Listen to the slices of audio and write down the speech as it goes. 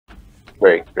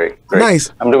Great, great, great.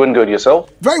 Nice. I'm doing good. Yourself?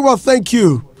 Very well, thank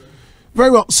you. Very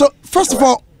well. So, first of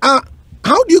all,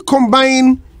 how do you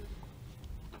combine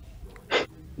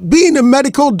being a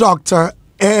medical doctor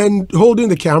and holding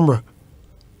the camera?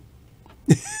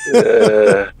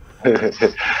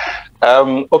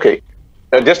 Okay.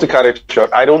 Just to cut it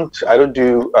short, I don't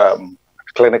do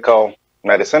clinical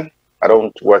medicine. I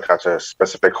don't work at a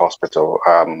specific hospital.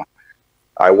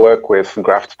 I work with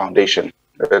Graft Foundation.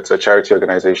 It's a charity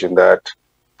organization that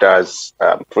does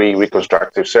free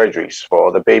reconstructive surgeries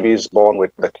for the babies born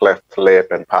with the cleft lip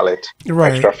and palate,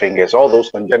 extra fingers, all those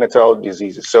congenital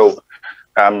diseases. So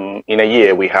in a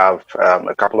year, we have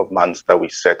a couple of months that we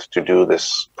set to do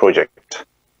this project.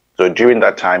 So during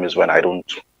that time is when I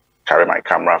don't carry my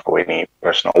camera for any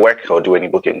personal work or do any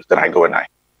bookings. Then I go and I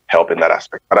help in that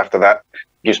aspect. But after that, it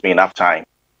gives me enough time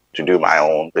to do my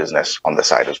own business on the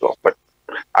side as well. But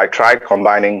I tried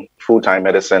combining full-time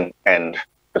medicine and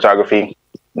photography.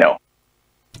 No.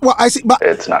 Well, I see, but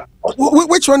it's not.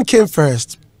 Which one came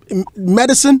first,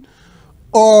 medicine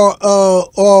or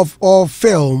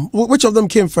film? Which of them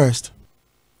came first?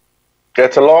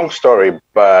 It's a long story,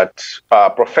 but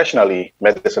professionally,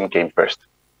 medicine came first.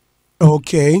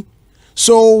 Okay,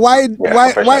 so why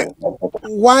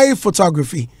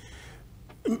photography?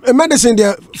 Medicine,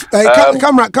 there.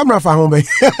 Camera for home.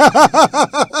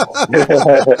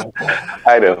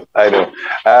 I know.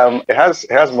 It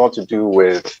has more to do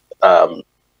with.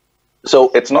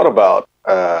 So it's not about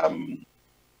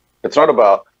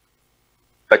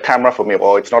the camera for me,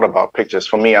 or it's not about pictures.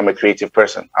 For me, I'm a creative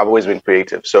person. I've always been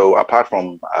creative. So apart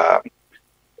from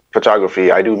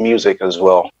photography, I do music as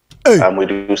well. Hey. We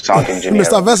do sound engineering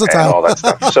Mr. Versatile. and all that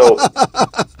stuff. So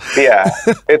yeah,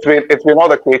 it's been all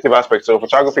the creative aspects. So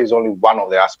photography is only one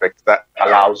of the aspects that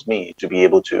allows me to be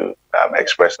able to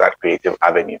express that creative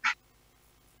avenue.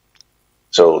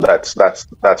 So that's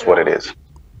what it is.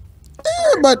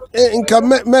 But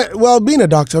well, being a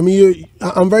doctor, I mean,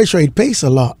 I'm very sure it pays a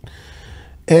lot,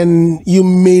 and you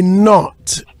may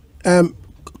not.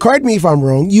 Correct me if I'm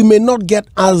wrong. You may not get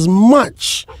as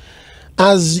much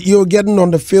as you're getting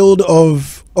on the field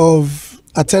of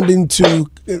attending to,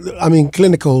 I mean,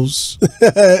 clinicals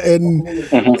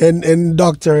and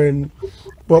doctor and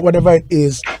whatever it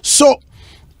is. So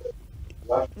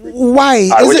why?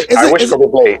 I wish Kobe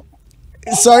Blay.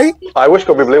 Sorry? I wish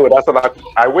Kobe Blay would answer that.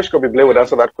 I wish Kobe Blay would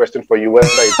answer that question for you, whether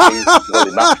it pays well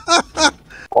enough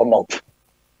or not.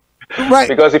 Right.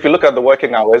 Because if you look at the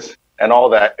working hours and all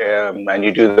that, and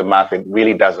you do the math, it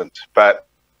really doesn't. But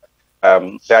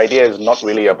the idea is not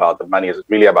really about the money; it's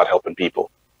really about helping people.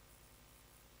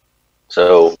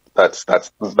 So that's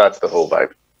the whole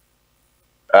vibe.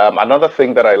 Another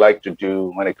thing that I like to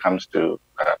do when it comes to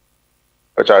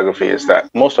photography is that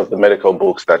most of the medical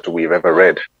books that we've ever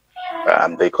read,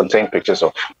 they contain pictures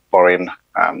of foreign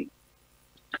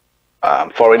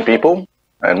people,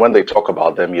 and when they talk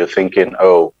about them, you're thinking,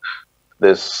 oh,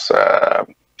 this.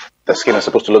 The skin is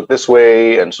supposed to look this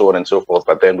way and so on and so forth,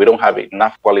 but then we don't have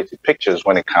enough quality pictures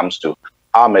when it comes to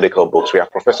our medical books. We have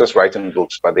professors writing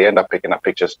books, but they end up picking up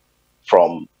pictures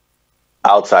from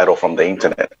outside or from the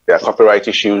internet. There are copyright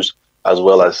issues as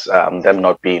well as them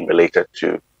not being related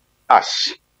to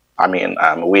us. I mean,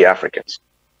 we Africans.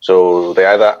 So the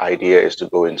other idea is to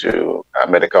go into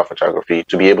medical photography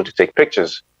to be able to take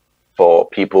pictures for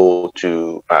people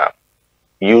to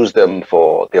use them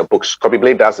for their books. Kobe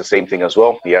Blade does the same thing as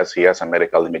well. He has some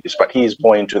medical images, but he's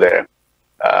more into the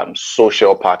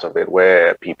social part of it,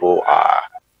 where people are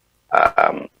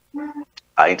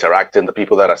interacting, the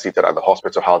people that are seated at the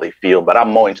hospital, how they feel. But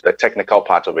I'm more into the technical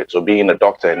part of it. So being a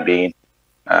doctor and being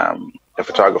a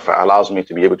photographer allows me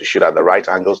to be able to shoot at the right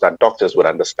angles that doctors would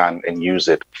understand and use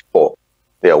it for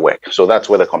their work. So that's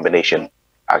where the combination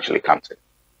actually comes in.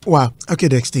 Wow. Okay,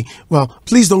 Dexty. Well,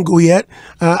 please don't go yet.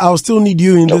 I'll still need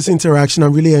you in this interaction.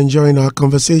 I'm really enjoying our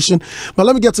conversation. But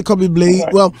let me get to Kobe Blay.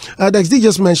 Right. Well, Dexty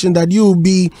just mentioned that you will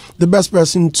be the best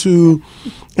person to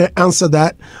answer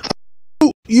that.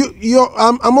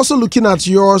 I'm also looking at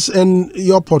yours, and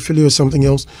your portfolio is something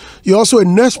else. You're also a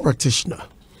nurse practitioner.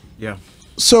 Yeah.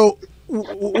 So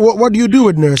what do you do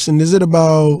with nursing? Is it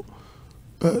about,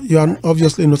 you're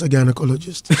obviously not a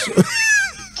gynecologist.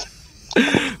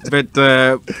 But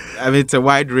I mean, it's a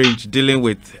wide range, dealing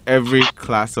with every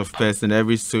class of person,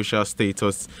 every social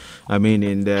status. I mean,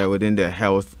 within the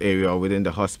health area or within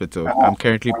the hospital. I'm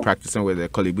currently practicing with the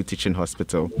Kolebu Teaching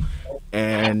Hospital,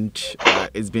 and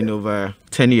it's been over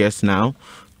 10 years now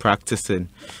practicing.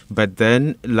 But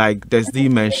then, like Desdi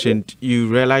mentioned, you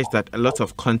realize that a lot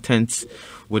of content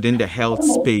within the health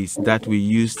space that we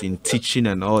used in teaching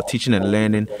and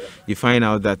learning, you find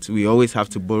out that we always have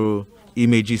to borrow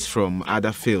images from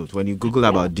other fields. When you Google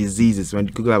about diseases, when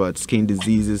you Google about skin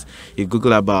diseases, you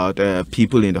Google about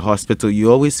people in the hospital,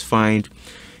 you always find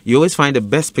the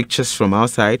best pictures from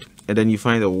outside, and then you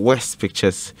find the worst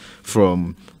pictures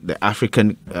from the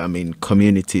African,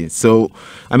 community. So,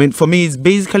 for me, it's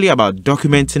basically about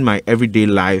documenting my everyday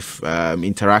life,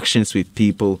 interactions with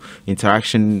people,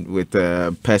 interaction with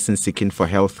persons seeking for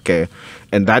healthcare,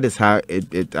 and that is how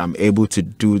I'm able to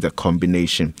do the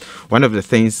combination. One of the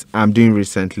things I'm doing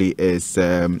recently is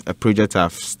a project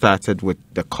I've started with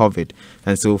the COVID,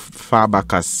 and so far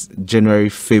back as January,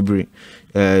 February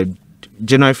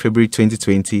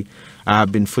 2020, I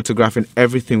have been photographing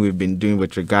everything we've been doing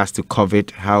with regards to COVID,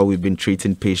 how we've been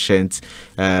treating patients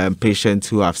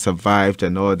who have survived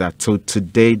and all that. So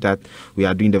today that we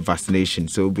are doing the vaccination.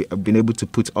 So I've been able to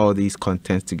put all these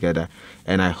contents together,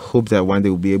 and I hope that one day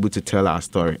we'll be able to tell our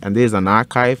story. And there's an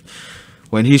archive.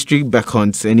 When history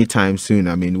beckons anytime soon,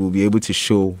 we'll be able to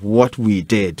show what we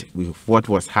did, what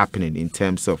was happening in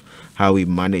terms of how we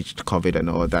managed COVID and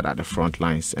all that at the front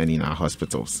lines and in our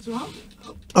hospitals.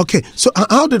 Okay, so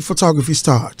how did photography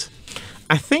start?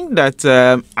 I think that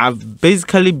I've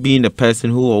basically been a person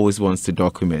who always wants to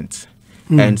document.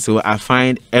 And so I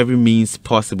find every means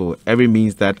possible, every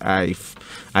means that I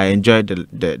enjoy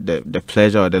the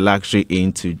pleasure or the luxury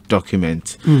in to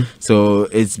document. So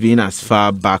it's been as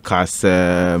far back as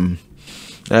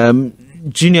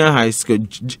junior high school,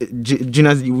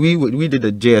 juniors. We did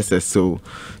the JSS, so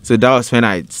that was when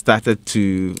I started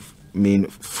to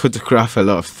photograph a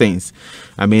lot of things.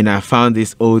 I found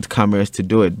these old cameras to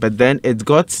do it, but then it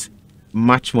got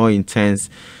much more intense.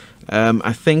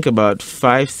 I think about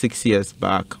 5-6 years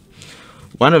back,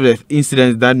 one of the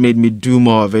incidents that made me do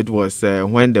more of it was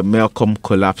when the Melcom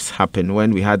collapse happened,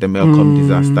 when we had the Melcom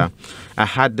disaster. I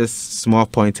had this small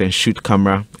point and shoot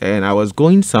camera, and I was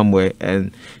going somewhere,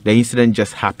 and the incident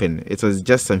just happened. It was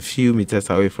just a few meters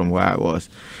away from where I was.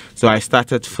 So I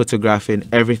started photographing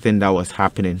everything that was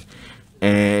happening,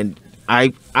 and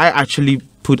I actually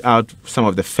put out some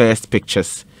of the first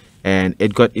pictures, and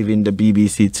it got even the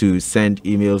BBC to send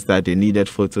emails that they needed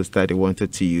photos that they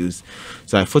wanted to use.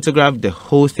 So I photographed the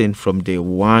whole thing from day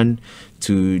 1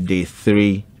 to day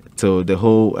 3. So the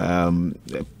whole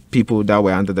people that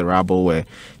were under the rubble were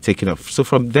taken off. So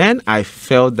from then I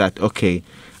felt that, okay,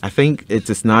 I think it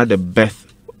is now the best.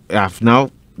 I've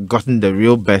now gotten the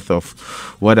real best of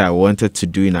what I wanted to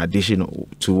do in addition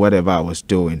to whatever I was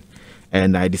doing.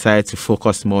 And I decided to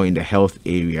focus more in the health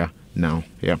area now.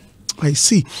 Yeah. I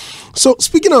see. So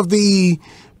speaking of the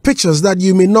pictures that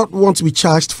you may not want to be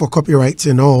charged for copyright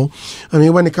and all,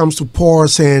 when it comes to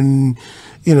pores and,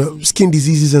 skin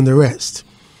diseases and the rest.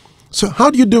 So how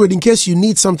do you do it in case you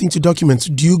need something to document?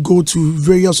 Do you go to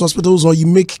various hospitals, or you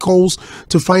make calls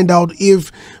to find out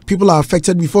if people are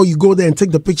affected before you go there and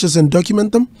take the pictures and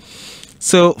document them?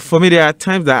 So for me, there are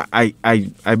times that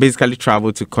I basically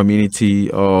travel to community,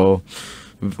 or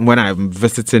when I'm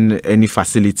visiting any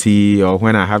facility, or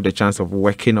when I have the chance of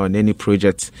working on any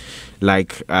project,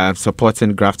 like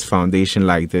supporting Graft Foundation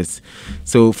like this.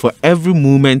 So for every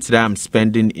moment that I'm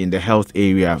spending in the health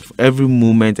area, every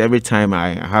moment, every time I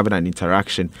have an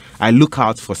interaction, I look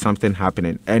out for something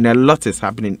happening. And a lot is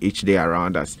happening each day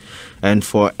around us. And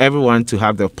for everyone to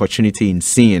have the opportunity in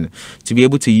seeing, to be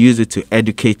able to use it to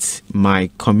educate my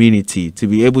community, to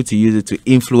be able to use it to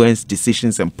influence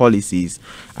decisions and policies,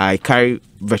 I carry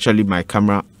virtually my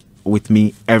camera with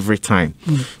me every time.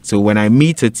 So when I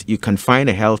meet it, you can find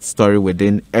a health story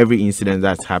within every incident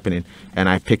that's happening, and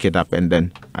I pick it up, and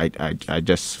then I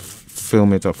just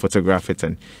film it or photograph it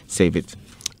and save it.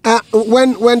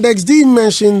 When Dex D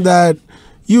mentioned that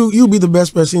you be the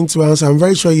best person to answer, I'm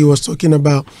very sure he was talking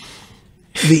about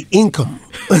the income.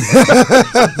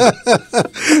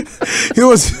 He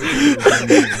was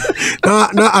now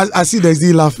I see Dex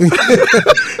D laughing.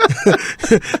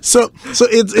 so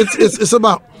it's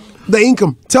about the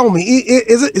income. Tell me,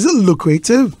 is it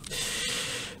lucrative?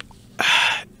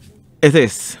 It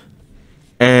is,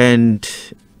 and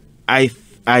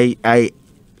I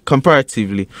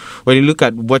comparatively, when you look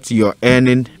at what you're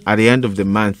earning at the end of the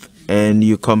month, and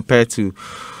you compare to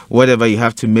whatever you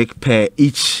have to make per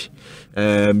each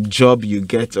job you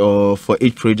get, or for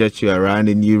each project you are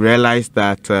running, you realize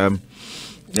that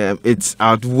it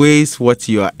outweighs what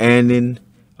you are earning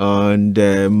on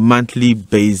the monthly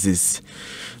basis.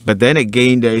 But then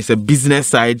again, there is a business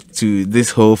side to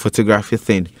this whole photography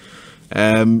thing.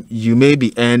 You may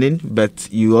be earning, but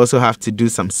you also have to do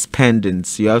some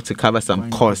spendings. You have to cover some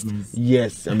costs.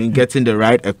 Yes, getting the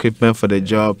right equipment for the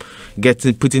job,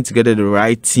 putting together the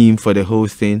right team for the whole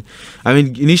thing.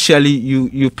 Initially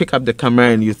you pick up the camera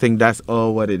and you think that's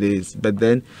all what it is, but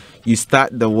then you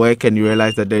start the work and you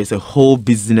realize that there is a whole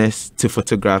business to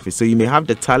photography. So you may have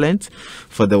the talent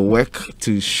for the work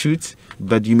to shoot,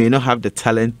 but you may not have the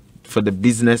talent for the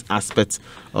business aspect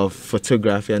of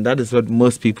photography, and that is what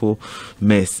most people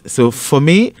miss. So for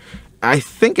me, I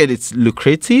think it's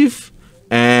lucrative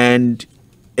and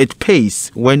it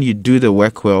pays when you do the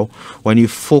work well, when you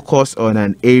focus on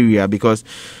an area, because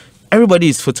everybody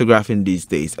is photographing these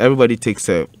days. Everybody takes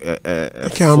a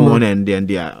phone and then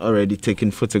they are already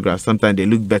taking photographs. Sometimes they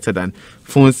look better than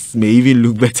phones, may even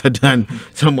look better than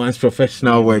someone's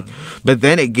professional work. But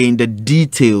then again, the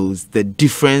details, the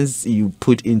difference you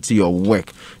put into your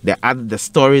work, the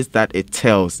stories that it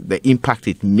tells, the impact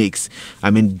it makes,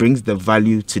 brings the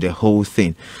value to the whole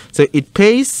thing. So it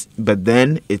pays, but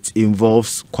then it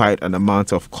involves quite an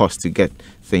amount of cost to get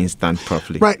things done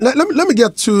properly. Right. Let me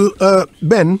get to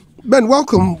Ben. Ben,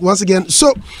 welcome once again.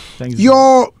 So, Thanks,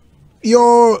 your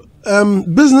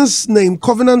business name,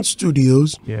 Covenant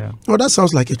Studios. Yeah. Oh, that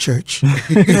sounds like a church.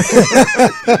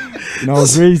 I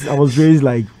was raised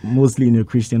like mostly in a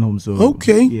Christian home. So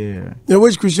okay. Yeah. Now,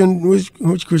 which Christian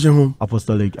home?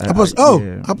 Apostolic. Yeah.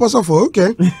 Apostle for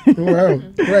okay. Wow.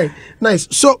 Great. Nice.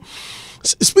 So,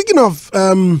 speaking of,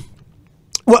 well,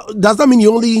 does that mean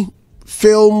you only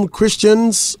film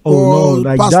Christians or no,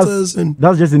 like pastors?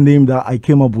 That's just a name that I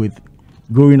came up with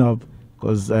growing up,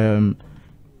 because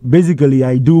basically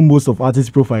I do most of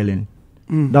artist profiling.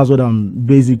 That's what I'm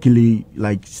basically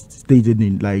like stated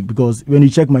in, like, because when you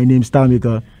check my name, Star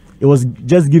Maker, it was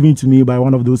just given to me by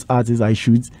one of those artists I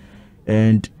shoot.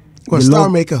 And Star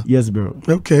Maker? Yes, bro.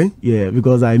 Okay. Yeah,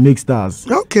 because I make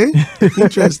stars. Okay.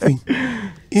 Interesting.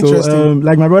 So,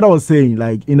 like my brother was saying,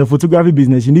 like in the photography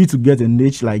business, you need to get a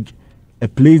niche, like a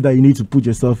place that you need to put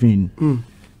yourself in.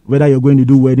 Whether you're going to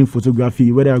do wedding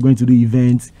photography, whether you're going to do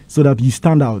events, so that you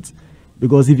stand out.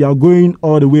 Because if you're going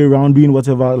all the way around doing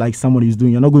whatever like someone is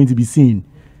doing, you're not going to be seen.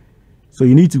 So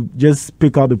you need to just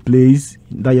pick out a place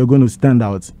that you're going to stand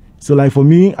out. So like for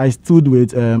me, I stood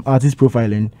with artist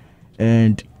profiling,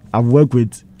 and I've worked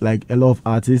with like a lot of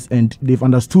artists, and they've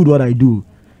understood what I do,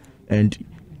 and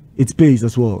it pays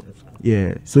as well.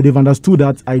 Yeah, so they've understood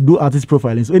that I do artist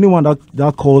profiling. So anyone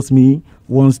that calls me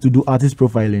wants to do artist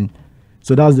profiling.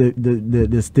 So that's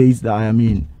the stage that I am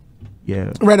in.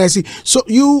 Yeah. Right, I see. So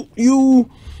you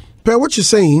per what you're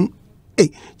saying,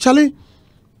 hey, Charlie,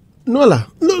 Nola,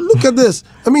 look at this.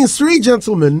 Three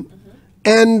gentlemen,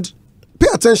 and pay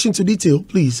attention to detail,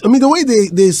 please. The way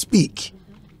they speak.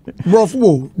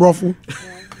 Brofu.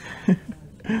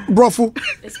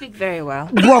 They speak very well.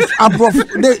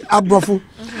 Brofu.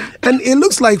 And it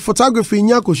looks like photography in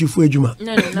Nyako Shifu Ejuma.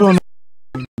 No. No.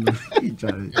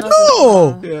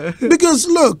 Because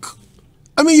look,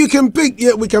 you can pick,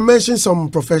 we can mention some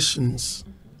professions.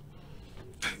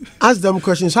 Ask them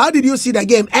questions. How did you see the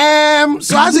game?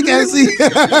 So as you can see,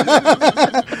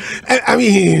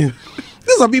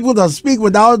 these are people that speak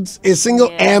without a single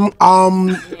and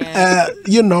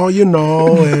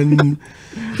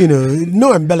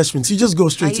no embellishments. You just go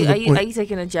straight to the point. Are you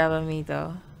taking a jab at me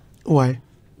though? Why?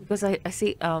 Because I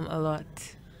see a lot.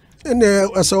 And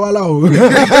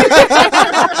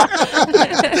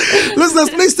listeners,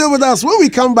 please stay with us. When we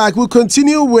come back, we'll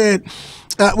continue with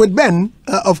Ben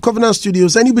of Covenant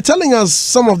Studios, and he'll be telling us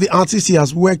some of the artists he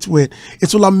has worked with.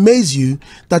 It will amaze you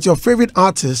that your favorite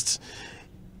artist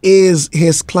is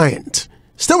his client.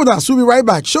 Stay with us. We'll be right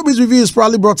back. Showbiz Review is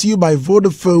proudly brought to you by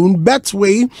Vodafone,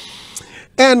 Betway,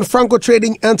 and Franco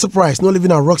Trading Enterprise. No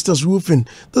living at Rockstars Roofing.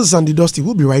 This is Andy Dusty.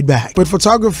 We'll be right back. With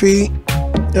photography,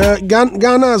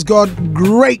 Ghana has got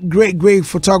great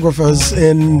photographers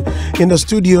in the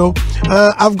studio.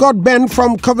 I've got Ben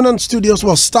from Covenant Studios,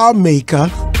 Star Maker.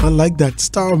 I like that,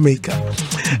 Star Maker.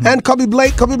 And Kobe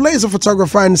Blake. Kobe Blake is a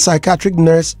photographer and psychiatric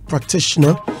nurse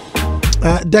practitioner.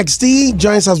 Dex D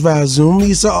joins us via Zoom.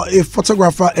 He's a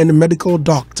photographer and a medical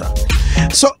doctor.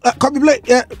 So, Kobe Blake,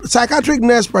 psychiatric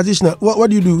nurse practitioner. What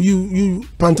do you do? You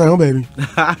pantai, baby?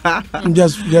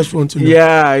 just want to know.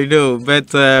 Yeah, I know.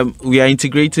 But we are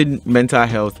integrating mental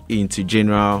health into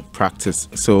general practice.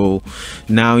 So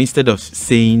now instead of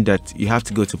saying that you have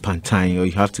to go to Pantai or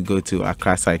you have to go to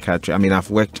Accra Psychiatry,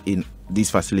 I've worked in these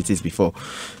facilities before.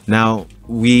 Now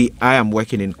I am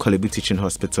working in Kolebu Teaching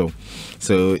Hospital.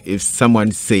 So if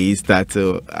someone says that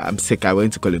I'm sick, I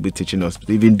went to Kolebu Teaching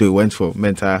Hospital, even though I went for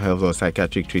mental health or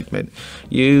psychiatric treatment,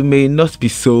 you may not be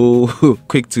so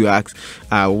quick to ask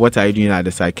what are you doing at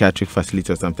the psychiatric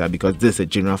facility or something, because this is a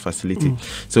general facility.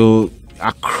 So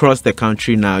across the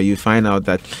country now, you find out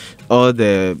that all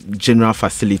the general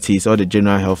facilities, all the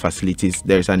general health facilities,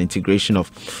 there's an integration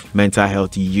of mental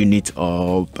health unit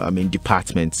or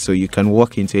department. So you can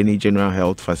walk into any general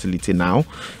health facility now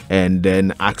and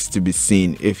then ask to be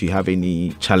seen if you have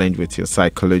any challenge with your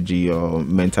psychology or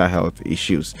mental health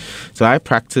issues. So I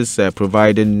practice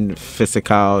providing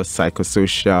physical,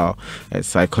 psychosocial,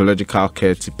 psychological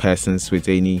care to persons with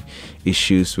any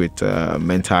issues with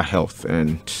mental health,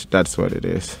 and that's what it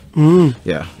is.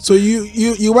 Yeah. So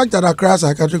you worked at Accra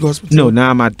Psychiatric Hospital? No,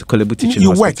 now I'm at Kolebu Teaching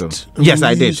Hospital. Worked? Yes,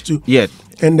 I did. Yeah.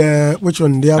 And which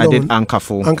one? The other I did one?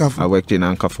 Ankafo. I worked in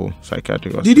Ankafo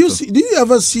Psychiatric Hospital. Did you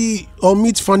ever see or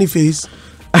meet Funny Face?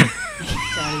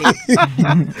 I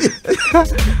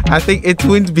think it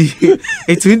wouldn't be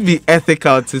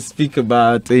ethical to speak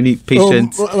about any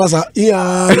patient.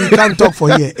 Yeah, you can't talk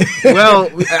for here. Well,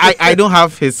 I don't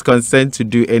have his consent to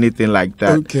do anything like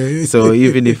that. Okay. So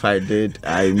even if I did,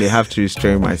 I may have to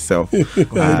restrain myself.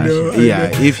 I know.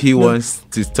 If he wants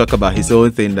to talk about his own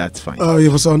thing, that's fine. Oh, he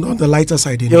was on the lighter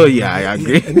side. Oh yeah, I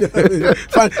agree.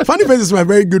 Funny Face is my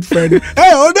very good friend.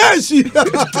 Hey, oh there she.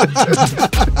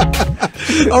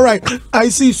 All right, I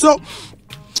see. So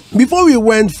before we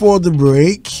went for the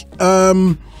break,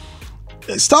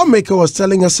 Star Maker was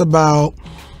telling us about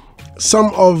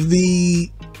some of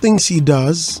the things he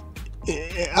does.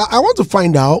 I want to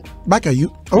find out, back at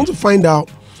you, I want to find out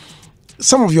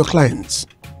some of your clients.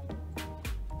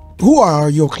 Who are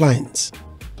your clients?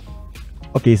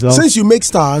 Okay, so since you make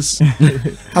stars,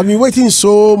 I've been waiting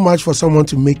so much for someone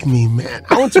to make me, man.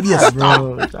 I want to be a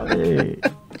star.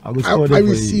 I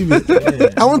receive it. Yeah.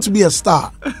 I want to be a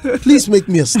star. Please make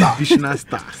me a star. Additional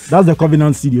stars. That's the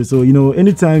Covenant Studio. So,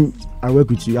 anytime I work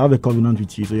with you, I have a covenant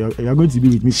with you. So, you're going to be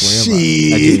with me forever.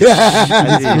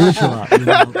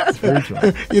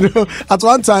 Spiritual. At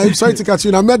one time, sorry to cut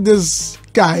you, I met this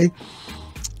guy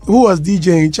who was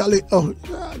DJing. Charlie, I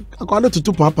wanted to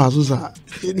two papas. I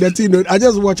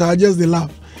just watch, I just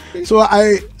laugh. So,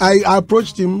 I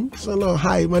approached him. So,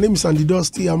 hi, my name is Andy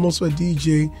Dusty. I'm also a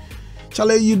DJ.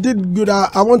 Charlie, you did good.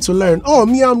 I want to learn. Oh,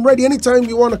 me, I'm ready. Anytime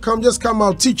you want to come, just come.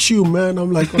 I'll teach you, man.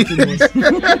 I'm like, okay,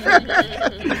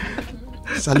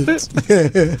 salute.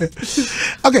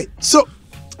 Okay, so,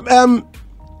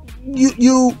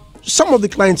 you, some of the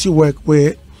clients you work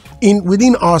with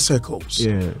within our circles.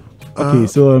 Yeah. Okay,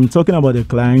 so I'm talking about the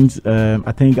clients.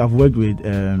 I think I've worked with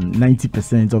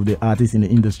 90% of the artists in the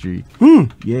industry.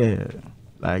 Yeah,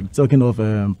 like talking of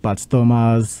Pat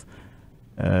Thomas.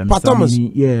 Pat Thomas?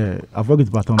 Yeah, I've worked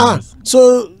with Pat Thomas.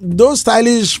 So those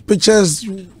stylish pictures,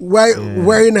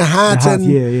 wearing a hat and...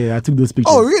 Yeah, I took those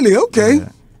pictures. Oh, really? Okay.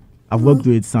 I've worked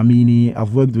with Samini,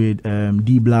 I've worked with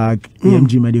D Black,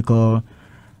 EMG Medical,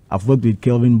 I've worked with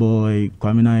Kelvin Boy,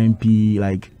 Kwamina MP,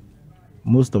 like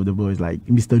most of the boys, like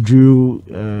Mr. Drew,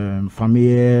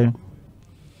 Famir,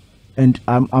 and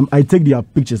I take their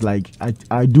pictures, like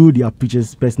I do their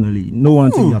pictures personally. No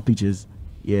one takes their pictures.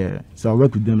 Yeah, so I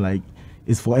work with them like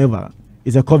it's forever.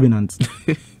 It's a covenant.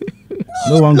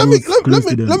 No one goes close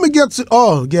to them. Let me get to.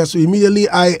 So immediately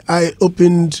I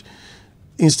opened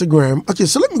Instagram. Okay,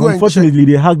 so let me go. Unfortunately,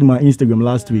 they hacked my Instagram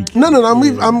last week. No.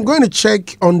 I'm going to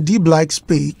check on D Black's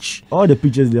page. All the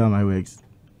pictures there are my works.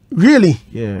 Really?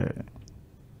 Yeah.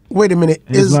 Wait a minute.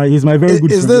 He's my very good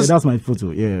friend. Yeah, that's my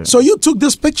photo. Yeah. So you took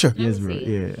this picture? Yes, bro.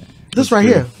 Yeah. This right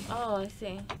here. Oh, I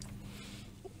see.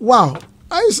 Wow,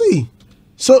 I see.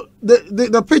 So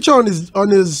the picture on his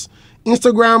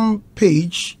Instagram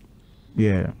page.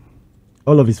 Yeah.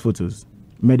 All of his photos.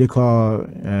 Medical,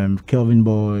 Kelvin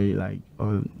Boy, like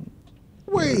all.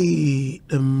 Wait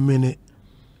a minute.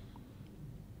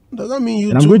 Does that mean you?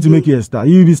 And I'm going to make you a star.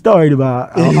 You'll be star already,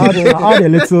 but I'll add a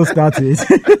little star to it.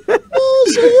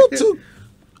 Oh, so you too.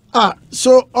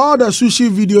 So all the sushi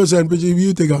videos and pictures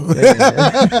you take out.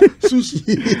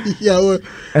 Sushi. Yeah. Well,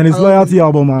 and his loyalty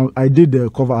album, I did the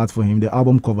cover art for him, the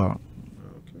album cover.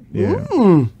 Yeah.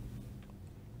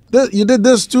 You did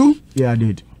this too? Yeah, I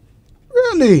did.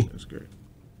 Really? That's great.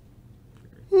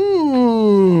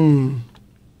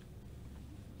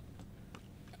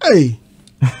 Hey.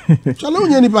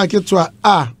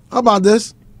 How about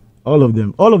this? All of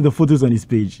them. All of the photos on his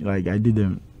page, like I did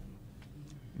them.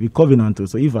 We covenant,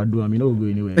 so if I do, I mean, I will go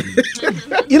anywhere.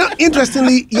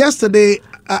 Interestingly, yesterday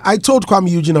I told Kwame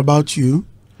Eugene about you.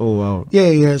 Oh wow.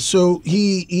 Yeah. So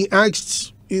he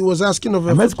was asking of.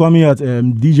 I met Kwame at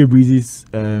DJ Breezy's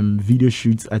video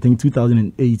shoot. I think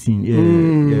 2018.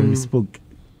 Yeah, we spoke,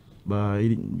 but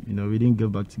we didn't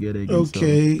get back together again.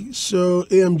 Okay, so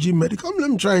AMG Medical. Let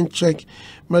me try and check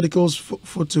Medical's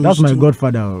photos. That's my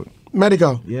godfather.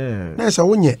 Medical. Yeah. Nice, I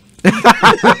won yet.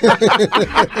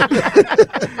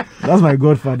 That's my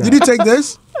godfather. Did you take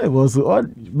this? It was all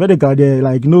medical there,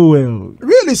 like nowhere.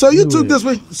 Really? So you took this?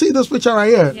 See this picture right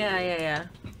here? Yeah.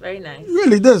 Very nice.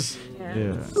 Really, this?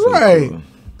 Yeah. Right.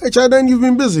 Hey, child, then you've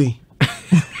been busy.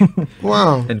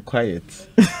 Wow. And quiet.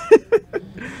 Yeah,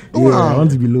 I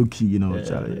want to be low key, you know.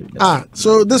 Charlie.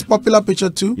 So this popular picture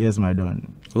too? Yes, my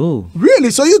don. Oh. Really?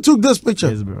 So you took this picture?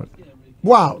 Yes, bro.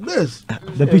 Wow, this.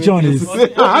 The picture on is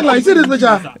I'd like see this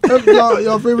picture.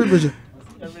 Your favorite picture.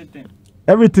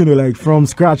 everything, like from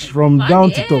scratch, from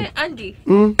down to top. Andy,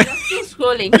 you're still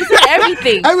scrolling. He said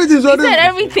everything. Everything's He on said it.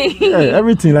 everything. Yeah,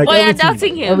 everything, like Oh, you're everything.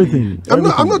 doubting him. Everything.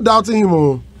 I'm not doubting him.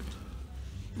 Oh.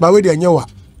 But wait, I know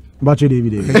what. Battery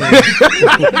David.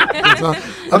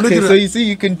 Okay, so you see,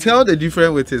 you can tell the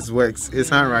difference with his works, his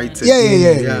handwriting.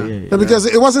 Yeah. Because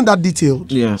it wasn't that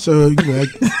detailed. Yeah. So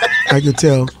I could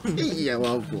tell. Yeah,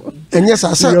 well, And yes,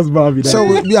 I said. Serious Barbie,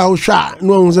 So we are shot.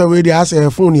 No one's already asked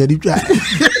a phone here.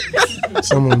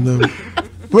 Some of them.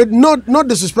 But not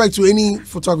disrespect to any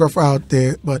photographer out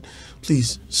there, but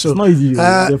please. So It's not easy.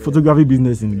 The photography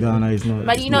business in Ghana is not.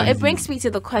 But it's you know, not it easy. brings me to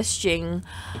the question: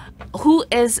 who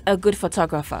is a good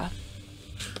photographer?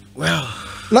 well.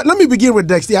 let me begin with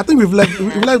Dex. I think we've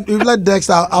let Dex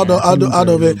out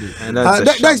of it. And that's a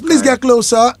Dex, shock, please right? get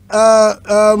closer.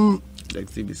 Like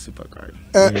TV super card.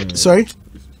 Sorry.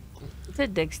 Is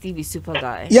it Dex TV super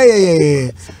guy?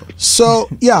 Yeah. So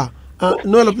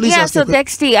Noella, please Yeah, ask. so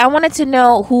Dexty, I wanted to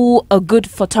know who a good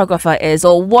photographer is,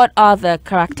 or what are the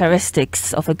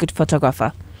characteristics of a good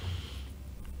photographer?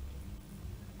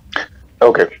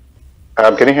 Okay.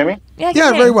 Can you hear me? Yeah,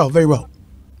 okay. very well.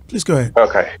 Please go ahead.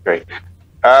 Okay, great.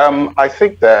 I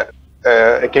think that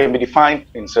it can be defined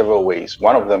in several ways.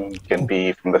 One of them can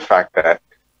be from the fact that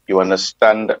you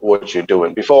understand what you're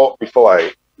doing. Before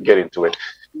I get into it,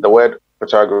 the word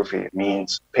photography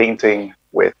means painting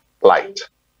with light.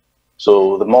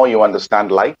 So the more you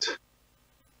understand light,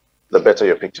 the better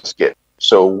your pictures get.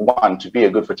 So one, to be a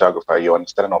good photographer, your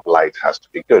understanding of light has to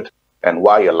be good, and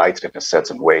why you're lighting in a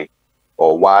certain way,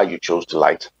 or why you chose to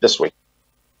light this way.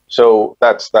 So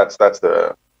that's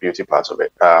the beauty part of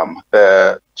it.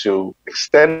 To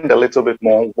extend a little bit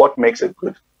more, what makes a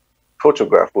good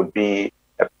photograph would be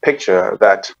a picture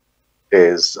that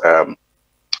is, let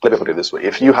me put it this way.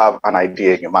 If you have an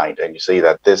idea in your mind and you say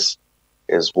that this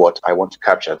is what I want to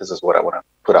capture, this is what I want to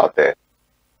put out there,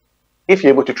 if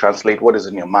you're able to translate what is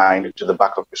in your mind to the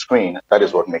back of your screen, that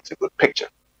is what makes a good picture.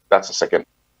 That's the second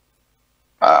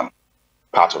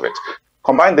part of it.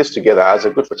 Combine this together as a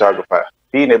good photographer,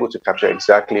 being able to capture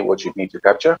exactly what you need to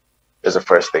capture is the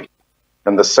first thing.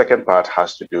 Then the second part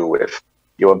has to do with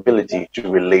your ability to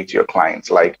relate to your clients.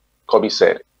 Like Kobe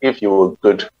said, if you're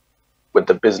good with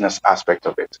the business aspect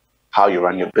of it, how you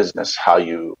run your business, how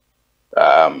you're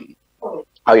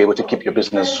able to keep your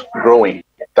business growing,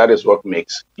 that is what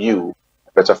makes you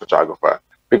a better photographer.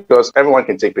 Because everyone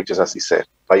can take pictures, as he said,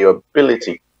 but your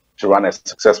ability to run a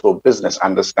successful business,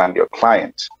 understand your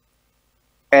client,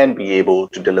 and be able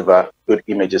to deliver good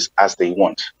images as they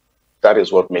want, that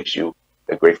is what makes you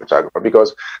a great photographer.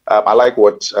 Because I like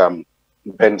what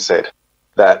Ben said,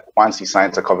 that once he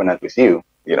signs a covenant with you,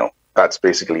 that's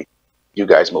basically you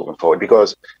guys moving forward.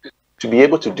 Because to be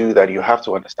able to do that, you have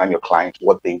to understand your client,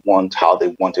 what they want, how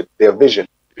they want it, their vision.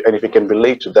 And if you can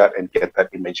relate to that and get that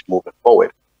image moving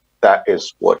forward, that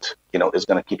is what, is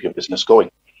going to keep your business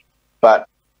going. But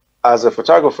as a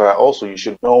photographer, also, you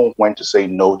should know when to say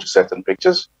no to certain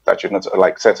pictures that you're not,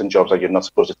 like certain jobs that you're not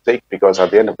supposed to take, because at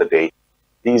the end of the day,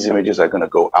 these images are going to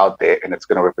go out there and it's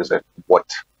going to represent what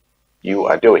you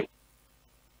are doing.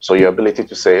 So your ability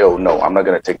to say, oh, no, I'm not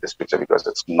going to take this picture because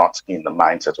it's not in the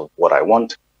mindset of what I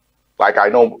want. Like I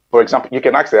know, for example, you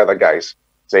can ask the other guys,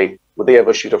 say, would they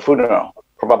ever shoot a funeral?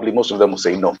 Probably most of them will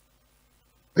say no.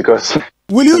 Because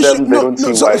will you shoot? No,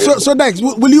 so Dex,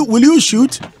 will you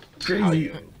shoot?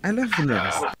 Crazy. I love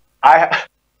funerals. I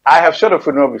have shot a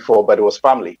funeral before, but it was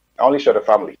family. I only shot a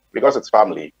family. Because it's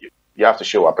family, you have to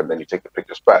show up and then you take the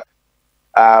pictures. But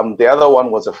the other one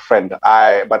was a friend.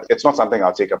 But it's not something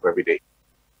I'll take up every day.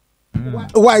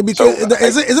 Why? Because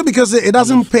is it because it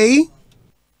doesn't pay?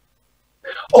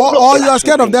 Or you are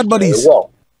scared of dead bodies? Well,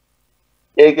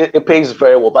 it pays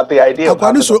very well, but the idea of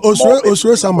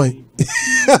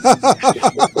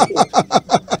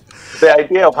the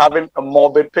idea of having a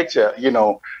morbid picture,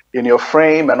 in your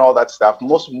frame and all that stuff.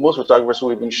 Most photographers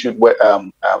who even shoot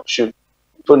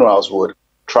funerals would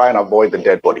try and avoid the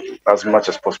dead body as much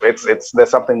as possible. There's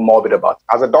something morbid about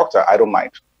it. As a doctor, I don't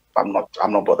mind. I'm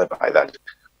not bothered by that.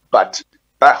 But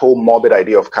that whole morbid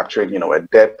idea of capturing, a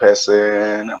dead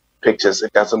person, pictures,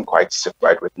 it doesn't quite sit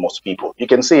right with most people. You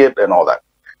can see it and all that,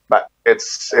 but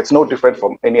it's no different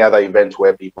from any other event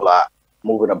where people are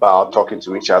moving about, talking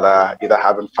to each other, either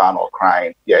having fun or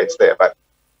crying, yeah, it's there. But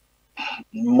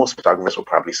most photographers will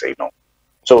probably say no.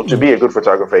 So to be a good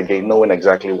photographer, again, knowing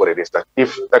exactly what it is, that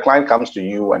if the client comes to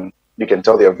you and you can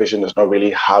tell their vision is not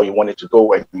really how you want it to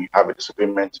go, and you have a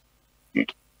disagreement,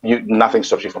 nothing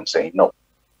stops you from saying no.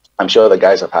 I'm sure the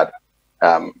guys have had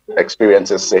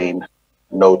experiences saying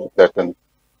no to certain.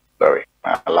 Sorry,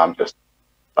 my alarm just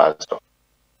buzzed off.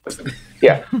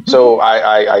 Yeah, so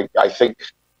I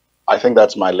think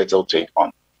that's my little take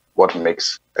on what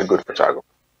makes a good photographer.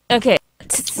 Okay,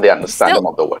 The understanding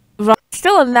of the word. Right.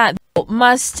 Still on that, though,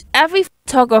 must every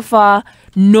photographer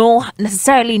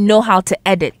necessarily know how to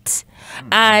edit?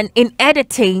 And in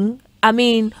editing, I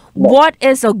mean, what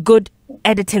is a good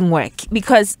editing work?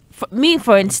 Because for me,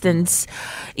 for instance,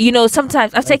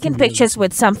 sometimes I've taken pictures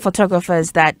with some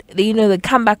photographers that, they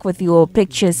come back with your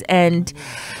pictures and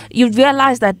you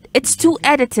realize that it's too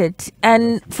edited.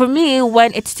 And for me,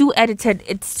 when it's too edited,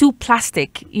 it's too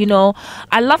plastic.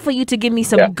 I love for you to give me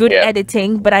some good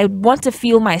editing, but I want to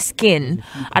feel my skin.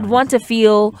 I'd want to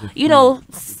feel,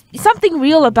 something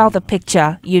real about the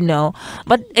picture,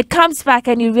 but it comes back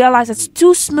and you realize it's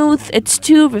too smooth, it's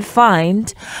too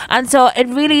refined. And so it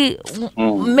really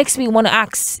makes me want to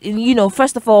ask,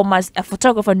 first of all, must a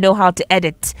photographer know how to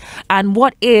edit? And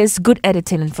what is good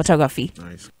editing in photography?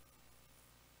 Nice.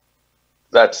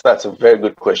 That's a very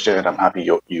good question, and I'm happy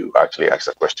you actually asked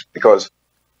that question, because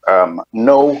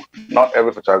no, not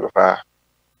every photographer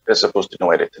is supposed to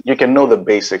know editing. You can know the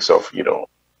basics of,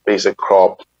 basic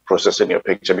crop, processing your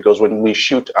picture, because when we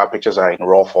shoot, our pictures are in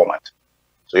raw format.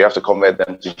 So you have to convert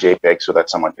them to JPEG so that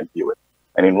someone can view it.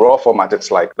 And in raw format,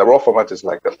 the raw format is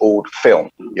like the old film,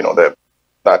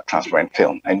 that transparent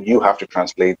film. And you have to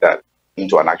translate that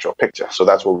into an actual picture. So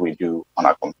that's what we do on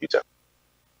our computer.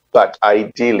 But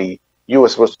ideally, you are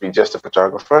supposed to be just a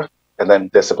photographer, and then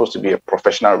there's supposed to be a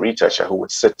professional retoucher who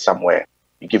would sit somewhere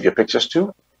you give your pictures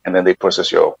to, and then they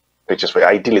process your pictures for you.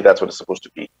 Ideally, that's what it's supposed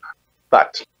to be.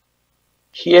 But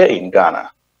here in Ghana,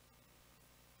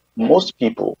 most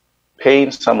people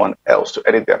paying someone else to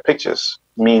edit their pictures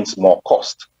means more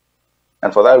cost.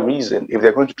 And for that reason, if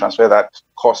they're going to transfer that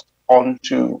cost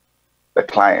onto the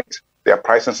client, their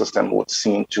pricing system would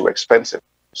seem too expensive.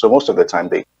 So most of the time,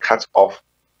 they cut off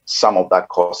some of that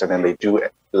cost, and then they do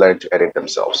learn to edit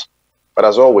themselves. But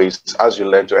as always, as you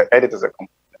learn to edit,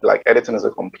 editing is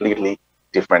a completely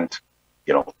different,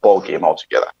 ball game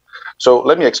altogether. So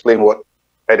let me explain what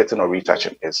editing or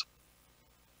retouching is.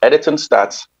 Editing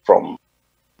starts from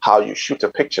how you shoot a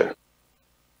picture,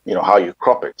 how you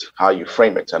crop it, how you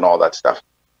frame it, and all that stuff,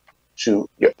 to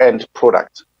your end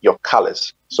product, your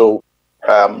colors. So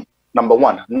number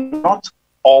one, not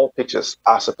all pictures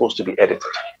are supposed to be edited.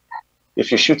 If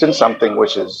you're shooting something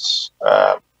which is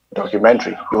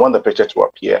documentary, you want the picture to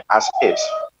appear as is.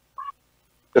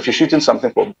 If you're shooting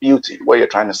something for beauty, where you're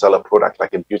trying to sell a product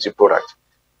like a beauty product,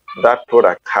 that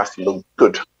product has to look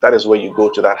good. That is where you go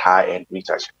to that high-end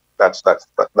retouching. That's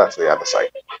the other side.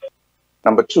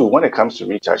 Number two, when it comes to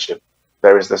retouching,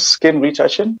 there is the skin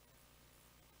retouching.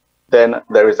 Then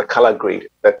there is the color grade.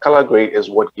 The color grade is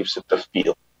what gives it the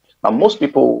feel. Now, most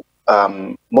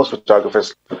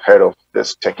photographers have heard of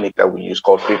this technique that we use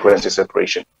called frequency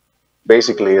separation.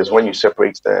 Basically, is when you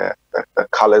separate the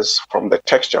colors from the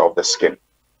texture of the skin.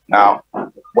 Now,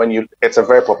 it's a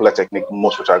very popular technique,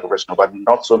 most photographers know, but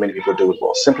not so many people do it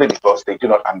well, simply because they do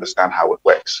not understand how it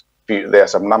works. There are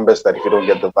some numbers that if you don't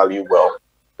get the value well,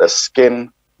 the skin,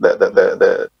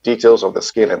 the details of the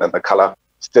skin and then the color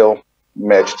still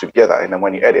merge together. And then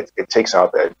when you edit, it takes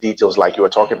out the details like you were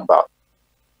talking about.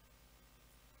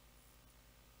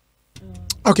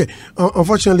 Okay,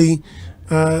 unfortunately,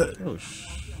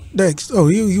 Dex.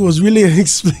 He was really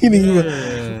explaining.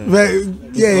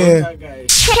 Yeah.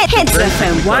 Hitz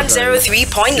FM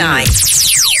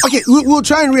 103.9. Okay, we'll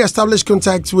try and reestablish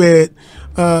contact with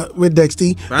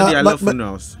Dexty. I love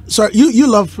funerals. Sorry, you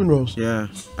love funerals. Yeah,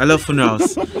 I love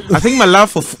funerals. I think my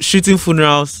love for shooting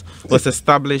funerals was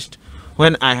established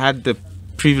when I had the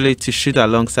privilege to shoot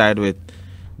alongside with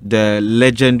the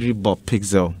legendary Bob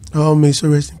Pixel. Oh, may so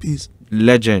rest in peace.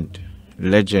 Legend.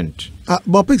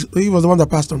 Bob Pixel, he was the one that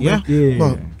passed on. Yeah.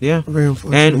 Right? Yeah. Very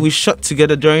unfortunate. And we shot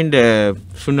together during the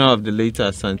funeral of the late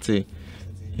Asante.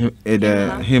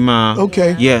 Hima.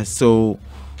 Okay. Yeah, so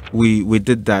we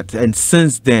did that. And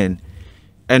since then,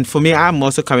 and for me, I'm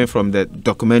also coming from the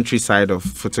documentary side of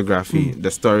photography,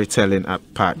 the storytelling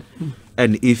part.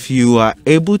 And if you are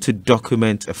able to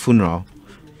document a funeral,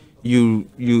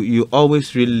 you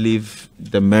always relive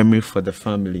the memory for the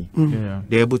family.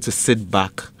 They're able to sit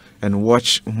back and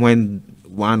watch when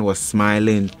one was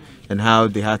smiling and how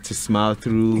they had to smile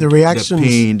through The reactions. the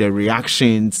pain, the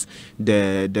reactions,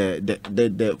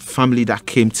 the family that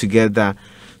came together.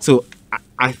 So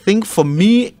I think for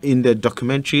me, in the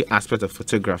documentary aspect of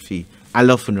photography, I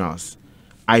love funerals.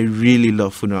 I really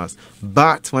love funerals.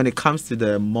 But when it comes to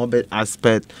the morbid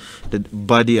aspect, the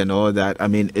body and all that, I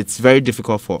mean, it's very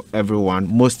difficult for everyone,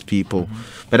 most people.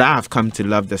 But I have come to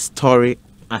love the story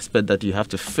aspect that you have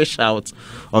to fish out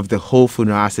of the whole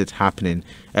funeral as it's happening.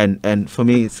 And for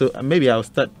me, so maybe I'll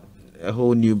start a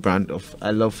whole new brand of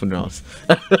I love funerals.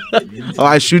 Or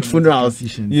I shoot funerals,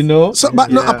 you know? So,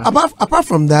 but no, apart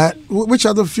from that, which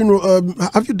other funeral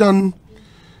have you done?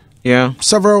 Yeah.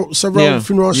 Several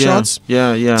funeral shots.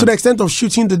 Yeah. To the extent of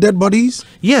shooting the dead bodies.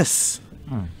 Yes.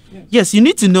 Yes, you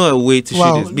need to know a way to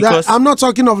shoot it, because I'm not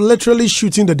talking of literally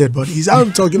shooting the dead bodies.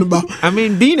 I'm talking about. I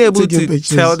mean, being able to pictures.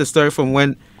 tell the story from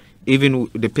when even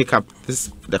they pick up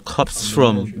the corpse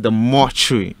from the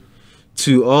mortuary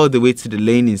to all the way to the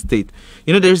laying in state.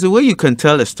 You know, there's a way you can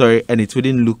tell a story and it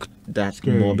wouldn't look that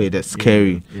morbid, that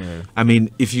scary. Yeah. I mean,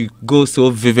 if you go so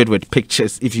vivid with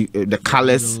pictures, if you the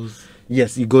colors.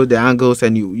 Yes, you go the angles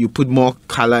and you put more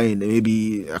color in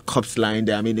maybe a corpse line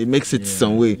there. I mean, it makes it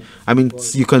some way. I mean,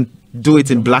 you can do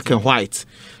it in black and white,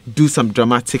 do some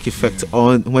dramatic effect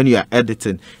on when you are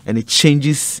editing, and it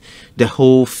changes the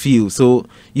whole feel. So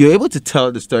you're able to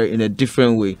tell the story in a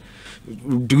different way.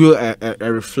 Do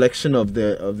a reflection of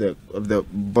the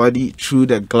body through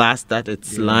the glass that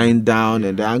it's lying down,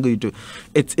 and the angle you do,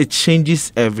 it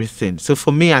changes everything. So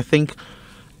for me, I think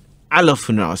I love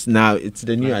funerals. Now it's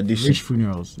the new addition. Rich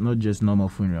funerals, not just normal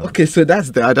funerals. Okay, so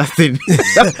that's the other thing.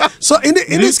 So in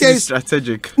this case,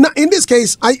 strategic. now in this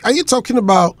case, are you talking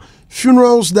about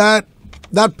funerals that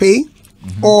pay,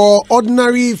 or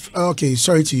ordinary? Okay,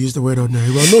 sorry to use the word ordinary.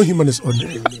 Well, no human is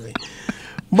ordinary anyway.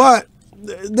 But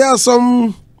there are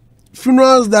some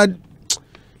funerals that.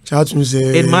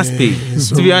 It must pay.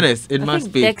 To be honest, it I must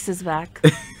think pay. Dex is back.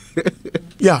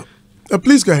 Yeah.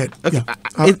 Please go ahead. Okay.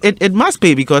 Yeah. It must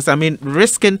pay, because I mean,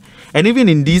 risking, and even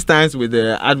in these times with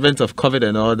the advent of COVID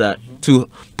and all that, to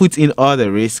put in all the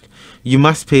risk, you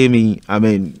must pay me, I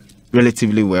mean,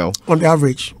 relatively well. On the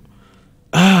average.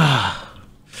 That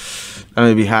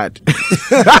may be hard.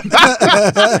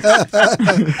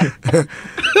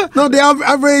 No, the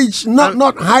average,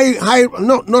 not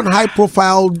high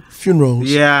profile funerals.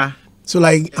 Yeah. So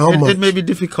like how much? It may be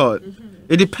difficult.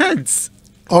 It depends.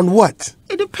 On what?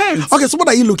 It depends. Okay, so what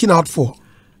are you looking out for?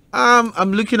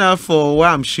 I'm looking out for where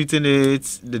I'm shooting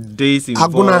it, the days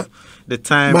involved, Aguna, the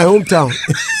time, my hometown.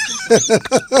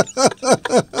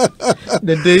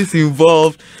 the days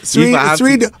involved.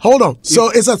 Hold on. So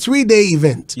it's a 3-day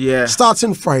event. Yeah.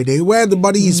 Starting Friday, where the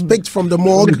body is picked from the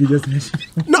morgue. You just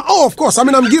mentioned. No, of course. I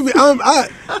mean, I'm giving.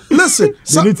 Listen.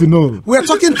 You need to know. We're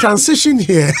talking transition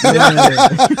here.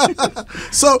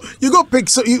 So you go pick.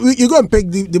 So you go and pick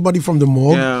the body from the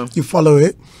morgue. Yeah. You follow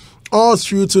it all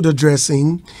through to the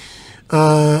dressing.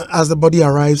 As the body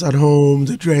arrives at home,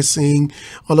 the dressing,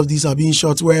 all of these are being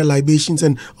shot where libations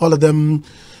and all of them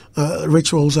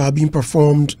rituals are being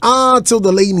performed till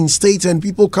the laying in state, and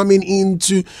people coming in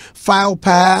to file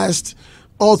past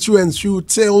all through and through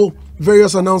till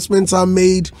various announcements are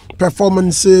made,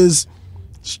 performances,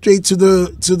 straight to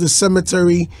the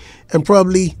cemetery, and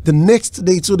probably the next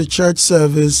day to the church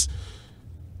service,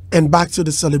 and back to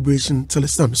the celebration till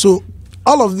it's done. So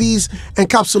all of these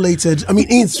encapsulated, I mean,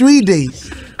 in 3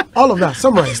 days. All of that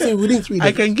summarized within 3 days.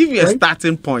 I can give you a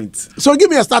starting point. So give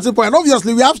me a starting point.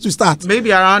 Obviously, we have to start.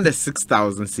 Maybe around the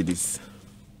 6,000 cities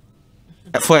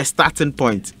for a starting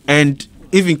point. And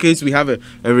if in case we have a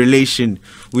relation,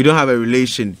 we don't have a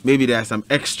relation, maybe there are some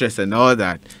extras and all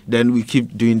that, then we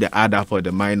keep doing the add up or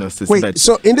the minuses. Wait, but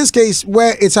so in this case,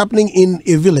 where it's happening in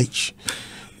a village,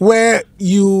 where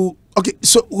you... Okay,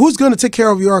 so who's going to take care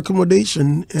of your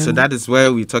accommodation? So that is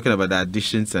where we're talking about the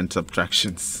additions and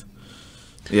subtractions.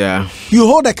 Yeah. You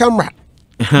hold a camera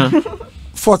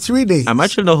for 3 days. I'm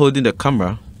actually not holding the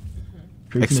camera.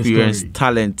 Experience,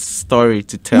 talent, story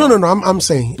to tell. No. I'm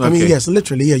saying. I mean, Okay. yes,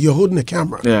 literally. Yeah, you're holding a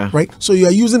camera. Yeah. Right. So you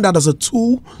are using that as a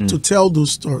tool to tell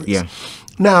those stories. Yeah.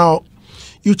 Now,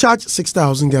 you charge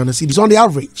 6,000 Ghana cedis on the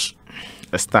average.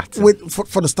 A start.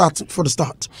 For the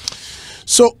start.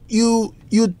 So you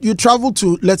travel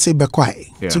to, let's say,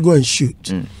 Bekwai to go and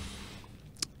shoot.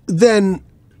 Then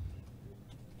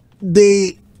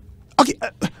they... Okay,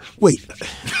 wait.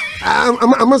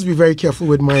 I must be very careful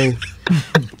with my...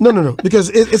 No, because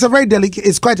it's a very delicate...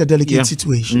 It's quite a delicate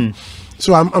situation.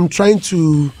 So I'm trying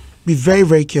to be very,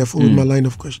 very careful with my line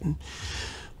of question.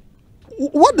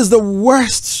 What is the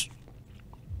worst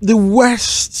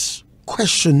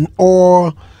question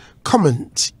or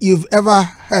comment you've ever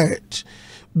heard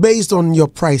based on your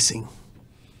pricing?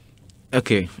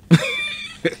 Okay.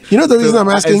 You know the reason I'm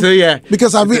asking? So yeah,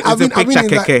 because I've been in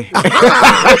that.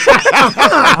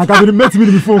 I can met me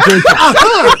before.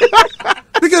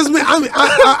 Because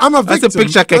I'm a victim. That's a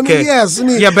picture keke. Yes.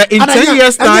 Yeah, but in 10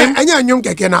 years' time. But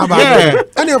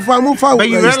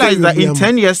you realize that in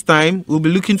 10 years' time, we'll be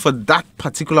looking for that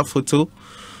particular photo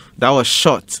that was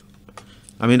shot.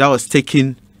 I mean, that was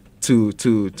taken to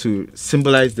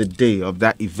symbolize the day of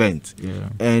that event. Yeah.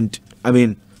 And I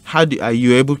mean, are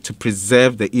you able to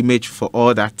preserve the image for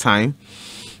all that time?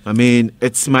 I mean,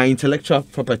 it's my intellectual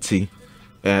property.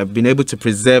 Been able to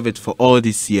preserve it for all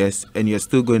these years, and you're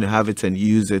still going to have it and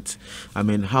use it. I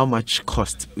mean, how much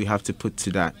cost we have to put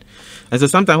to that? And so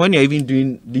sometimes when you're even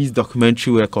doing these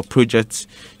documentary work or projects,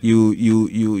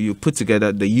 you put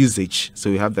together the usage. So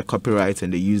you have the copyright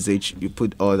and the usage. You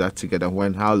put all that together,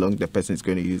 how long the person is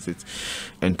going to use it,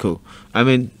 and cool. I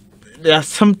mean, there are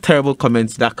some terrible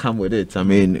comments that come with it. I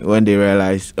mean, when they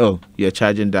realize, oh, you're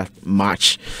charging that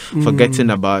much,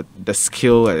 forgetting about the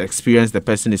skill and experience the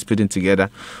person is putting together.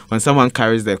 When someone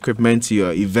carries the equipment to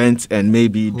your event and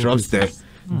maybe drops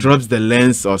the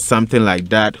lens or something like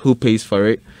that, who pays for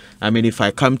it? I mean, if I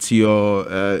come to your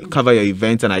cover your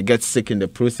event and I get sick in the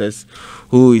process,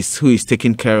 who is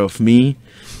taking care of me?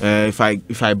 If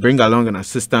I bring along an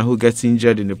assistant who gets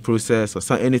injured in the process or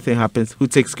anything happens, who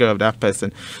takes care of that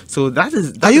person? So that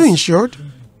is. Are you insured?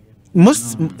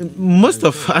 Most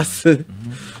of us.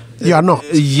 You are not.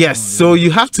 Yes. So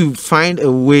you have to find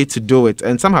a way to do it.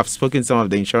 And some have spoken to some of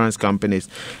the insurance companies.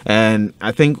 And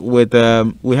I think with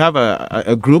we have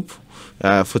a group.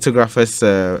 Photographers,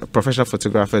 professional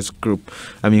photographers group.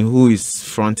 I mean, who is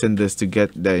fronting this to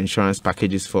get the insurance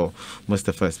packages for most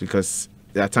of us? Because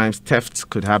at times thefts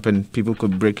could happen. People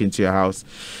could break into your house,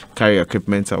 carry your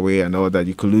equipment away, and all that.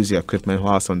 You could lose your equipment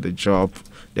whilst on the job.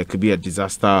 There could be a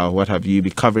disaster or what have you. Be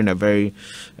covering a very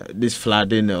this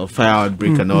flooding or fire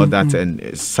outbreak and all that,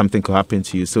 and something could happen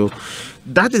to you. So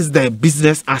that is the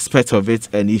business aspect of it.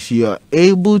 And if you are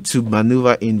able to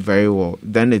maneuver in very well,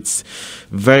 then it's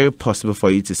very possible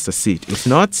for you to succeed. If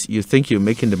not, you think you're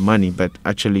making the money, but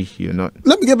actually you're not.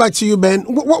 Let me get back to you, Ben.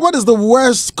 What is the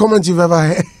worst comment you've ever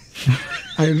heard?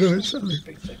 I know.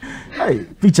 Hey,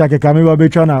 picture keke be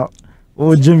trying out.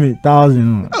 Oh, Jimmy,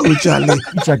 1,000. Oh, Charlie.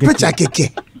 Picture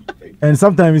keke. And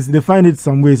sometimes they find it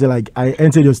some ways. Like I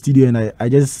enter your studio and I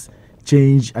just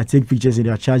change. I take pictures and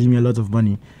they are charging me a lot of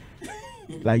money.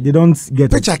 Like they don't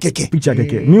get picture keke. Picture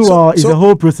keke. Meanwhile, it's a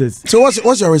whole process. So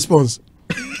what's your response?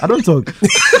 I don't talk.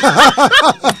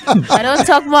 I don't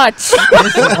talk much.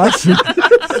 Actually,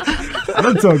 I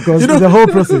don't talk because it's a whole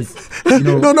process.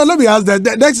 No, let me ask that.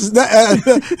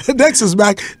 Dex is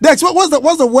back. Dex, what's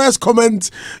the worst comment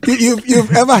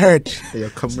you've ever heard?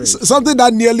 Something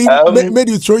that nearly made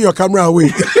you throw your camera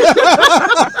away.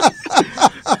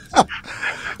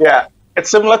 Yeah, it's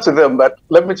similar to them, but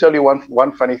let me tell you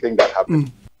one funny thing that happened.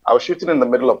 I was shooting in the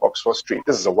middle of Oxford Street.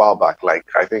 This is a while back, like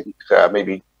I think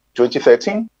maybe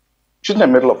 2013. Shooting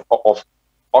in the middle of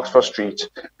Oxford Street.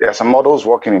 There are some models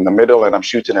walking in the middle, and I'm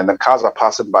shooting, and the cars are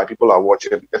passing by. People are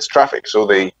watching. It's traffic, so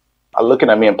they are looking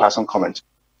at me and passing comments.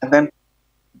 And then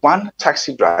one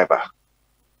taxi driver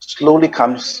slowly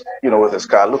comes, with his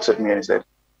car, looks at me, and he said,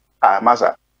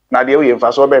 "Maza, Nadia, we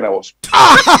have so many was."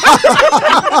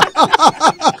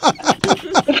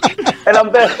 And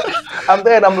I'm there,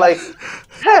 and I'm like,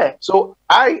 "Hey!" So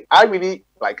I really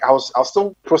I was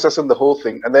still processing the whole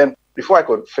thing, and then before I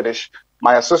could finish,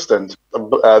 my assistant,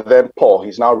 then Paul,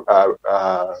 he's now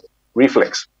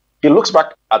Reflex. He looks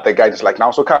back at the guy and he's like,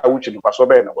 "Now, so and I thought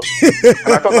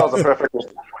that was a perfect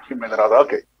document. And I was like,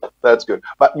 okay, that's good.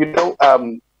 But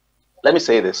let me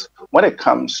say this: when it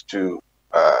comes to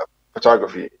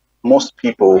photography, most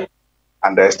people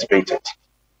underestimate it.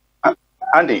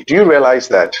 Andy, do you realize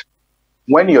that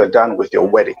when you're done with your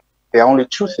wedding, there are only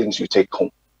two things you take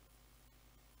home?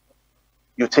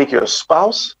 You take your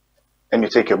spouse and you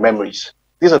take your memories.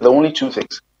 These are the only two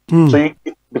things. So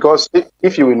because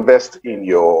if you invest in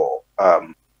your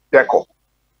decor,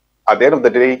 at the end of the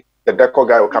day, the decor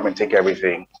guy will come and take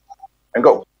everything and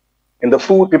go. In the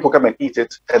food, people come and eat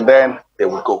it, and then they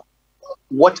will go.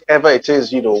 Whatever it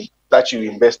is, that you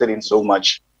invested in so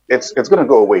much, it's going to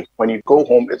go away. When you go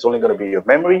home, it's only going to be your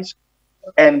memories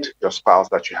and your spouse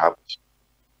that you have.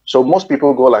 So most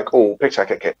people go like, "Oh, picture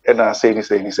keke," and I say.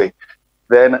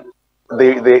 Then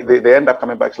they end up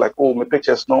coming back like, "Oh, my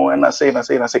pictures no," and I say,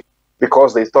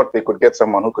 because they thought they could get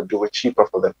someone who could do it cheaper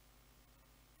for them.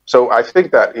 So I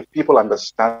think that if people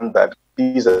understand that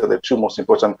these are the two most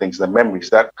important things, the memories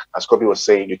that, as Kobe was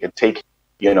saying, you can take,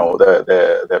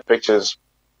 the pictures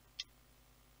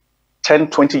 10,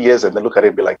 20 years and then look at it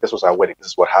and be like, this was our wedding, this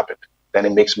is what happened, then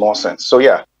it makes more sense. So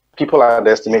yeah, people are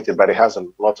underestimated, but it has a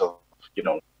lot of,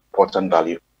 important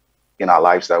value in our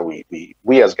lives that we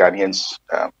as Ghanaians,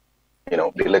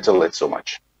 belittle it so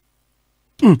much.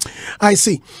 I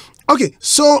see. Okay,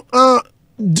 so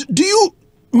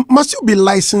must you be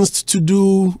licensed to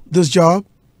do this job?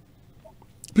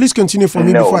 Please continue for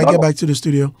me before I get back to the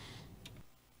studio.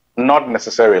 Not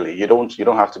necessarily. You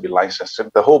don't have to be licensed.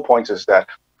 The whole point is that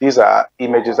these are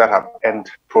images that have end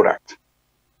product.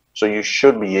 So you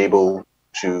should be able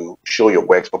to show your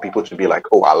works for people to be like,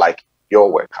 oh, I like your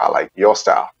work, I like your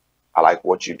style, I like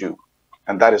what you do.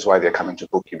 And that is why they're coming to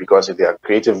book you, because if their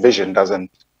creative vision doesn't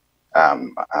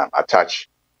attach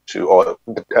to or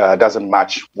doesn't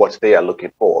match what they are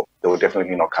looking for, they will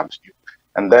definitely not come to you.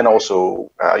 And then also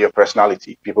your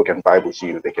personality, people can vibe with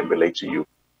you, they can relate to you,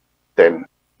 then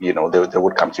they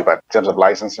would come to you. But in terms of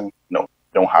licensing, no, you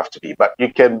don't have to be. But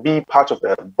you can be part of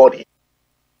the body.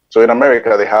 So in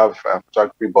America, they have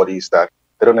photography bodies that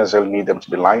they don't necessarily need them to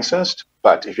be licensed,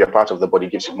 but if you're part of the body,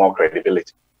 it gives you more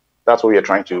credibility. That's what we are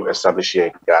trying to establish here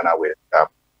in Ghana with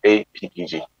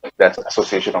APPG, that's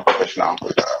Association of Professional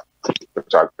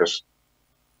Photographers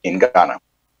in Ghana.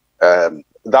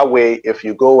 That way, if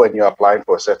you go and you're applying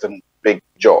for a certain big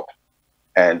job,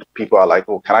 and people are like,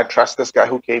 oh, can I trust this guy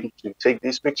who came to take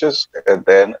these pictures? And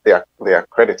then they are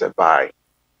credited by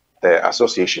the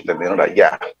association. Then they know that,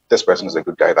 yeah, this person is a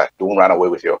good guy, that you won't run away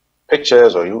with your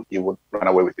pictures, or you would run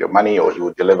away with your money, or you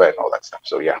would deliver and all that stuff.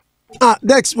 So, yeah.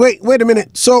 Dex, wait a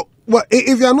minute. So,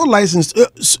 if you are not licensed,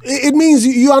 it means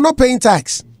you are not paying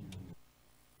tax.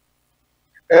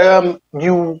 So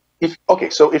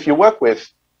if you work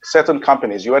with certain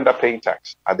companies, you end up paying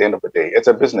tax at the end of the day. It's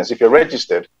a business. If you're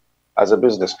registered as a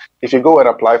business, if you go and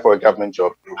apply for a government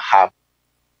job, you have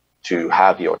to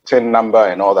have your TIN number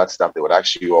and all that stuff. They would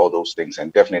ask you all those things,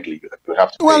 and definitely you would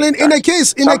have to. Well, in a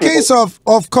case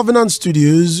of Covenant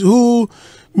Studios, who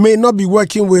may not be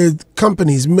working with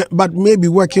companies, but may be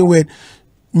working with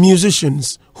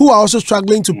musicians who are also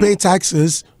struggling to pay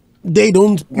taxes. They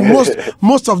don't.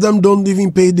 Most of them don't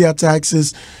even pay their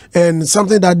taxes, and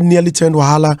something that nearly turned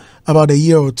wahala about a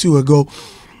year or two ago.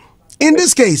 In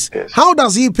this case, how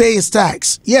does he pay his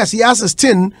tax? Yes, he has his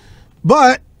TIN,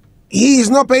 but he is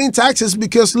not paying taxes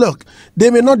because, look, they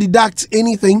may not deduct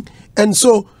anything, and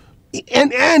so,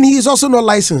 and he is also not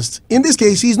licensed. In this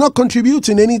case, he's not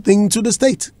contributing anything to the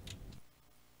state.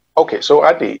 Okay, so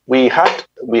Adi, we had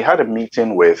a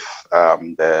meeting with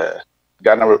the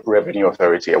Ghana Revenue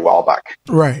Authority a while back,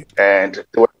 right? And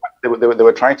they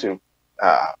were trying to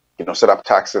set up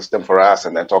tax system for us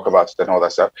and then talk about it and all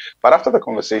that stuff. But after the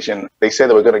conversation, they said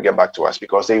they were going to get back to us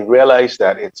because they realized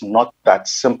that it's not that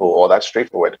simple or that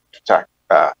straightforward to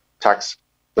tax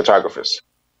photographers.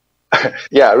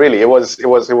 Yeah, really, it was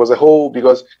a whole,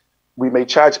 because we may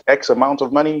charge X amount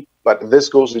of money, but this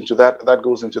goes into that, that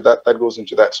goes into that, that goes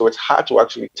into that. So it's hard to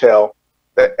actually tell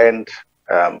the end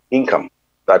income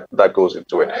that goes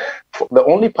into it. The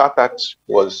only part that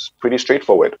was pretty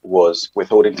straightforward was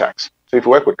withholding tax. So if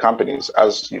you work with companies,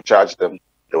 as you charge them,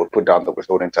 they will put down the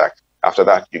withholding tax. After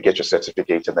that, you get your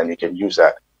certificate, and then you can use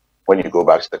that when you go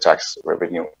back to the tax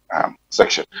revenue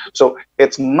section. So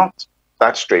it's not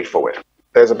that straightforward.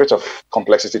 There's a bit of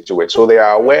complexity to it. So they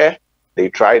are aware. They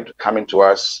tried coming to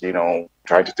us,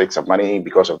 trying to take some money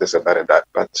because of this and that and that.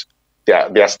 But they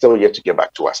are still yet to get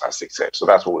back to us, as they said. So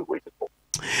that's what we're waiting for.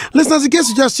 Listeners, in case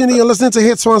you just tuned in, you're listening to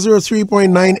Hitz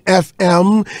 103.9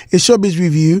 FM, a showbiz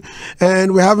review,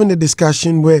 and we're having a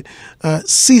discussion with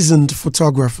seasoned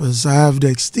photographers. I have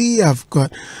Dex T, I've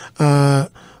got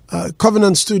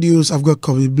Covenant Studios, I've got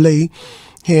Kobe Blay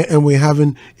here, and we're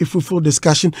having a fruitful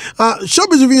discussion.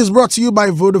 Showbiz Review is brought to you by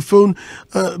Vodafone,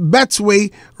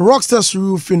 Betway, Rockstars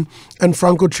Roofing, and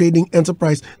Franco Trading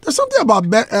Enterprise. There's something about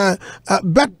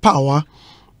Bet Power.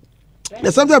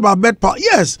 There's something about Bet Power.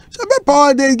 Yes, so Bet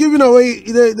Power, they're giving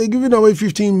away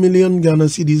 15 million Ghana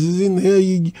cedis. Is in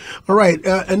here. All right,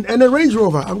 and a Range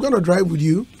Rover. I'm gonna drive with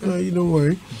you. You don't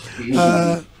worry.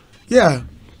 Yeah.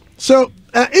 So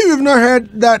if you've not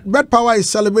heard that Bet Power is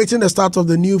celebrating the start of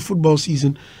the new football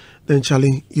season, then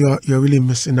Charlie, you're really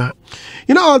missing out.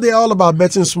 You know how they're all about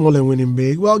betting small and winning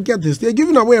big? Well, get this. They're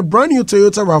giving away a brand new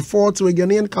Toyota RAV4 to a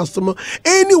Ghanaian customer.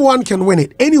 Anyone can win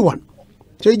it. Anyone.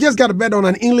 So you just got to bet on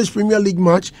an English Premier League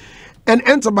match and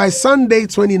enter by Sunday,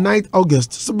 29th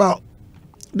August. It's about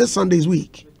this Sunday's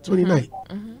week, 29th.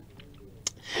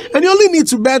 And you only need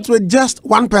to bet with just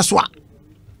one peswa.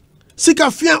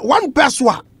 Sikafia, one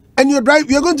peswa. And you're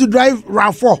going to drive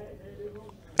RAV4.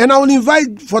 And I will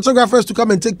invite photographers to come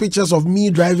and take pictures of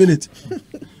me driving it.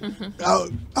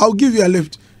 I'll give you a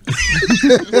lift.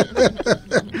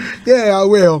 Yeah, I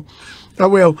will.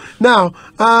 Now,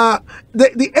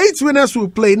 the 8 winners will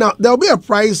play. Now, there'll be a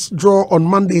prize draw on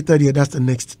Monday 30th. That's the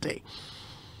next day.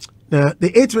 Now,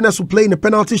 the 8 winners will play in the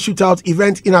penalty shootout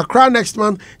event in Accra next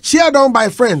month, cheered on by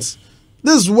friends.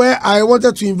 This is where I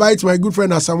wanted to invite my good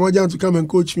friend Asamoah to come and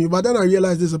coach me, but then I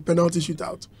realized this is a penalty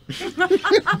shootout. It's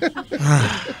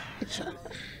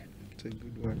a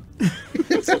good one.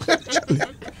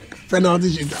 Penalty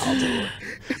shootout.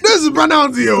 This is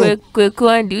penalty, yo. Quick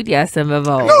one, do the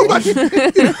Asamoah. No, but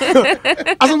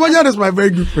Asamoah is my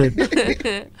very good friend.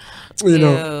 You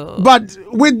know, but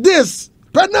with this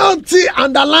penalty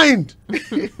underlined.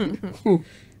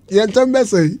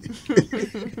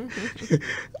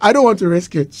 I don't want to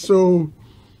risk it, so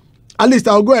at least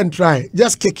I'll go and try.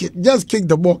 Just kick it. Just kick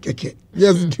the ball, kick it.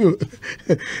 Just do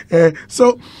it.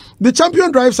 So the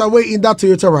champion drives away in that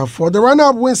Toyota RAV4. The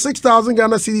runner-up wins 6,000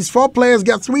 Ghana cedis. 4 players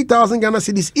get 3,000 Ghana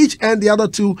cedis each, and the other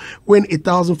 2 win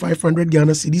 1,500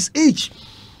 Ghana cedis each.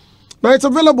 Now it's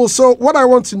available. So what I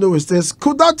want to know is this: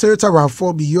 could that Toyota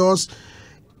RAV4 be yours?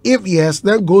 If yes,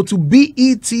 then go to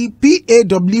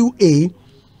BETPAWA.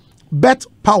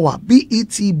 BetPower,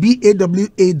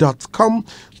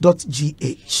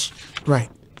 BETBAWA.com.gh. Right.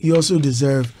 You also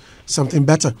deserve something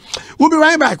better. We'll be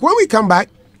right back. When we come back,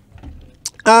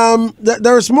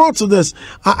 there is more to this.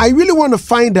 I really want to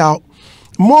find out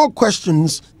more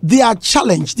questions. Their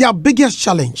challenge, their biggest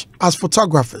challenge as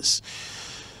photographers.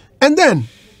 And then,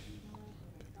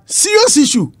 serious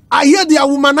issue. I hear they are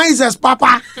womanizers,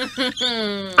 Papa.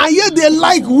 I hear they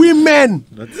like women.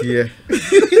 Not here.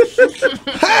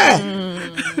 Hey.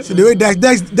 So the way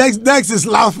Dex is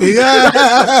laughing.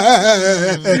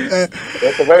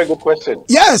 That's a very good question.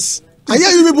 Yes. I hear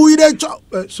you people eat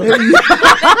sorry.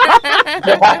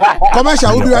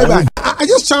 Commercial, we'll be right back. I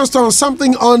just chanced on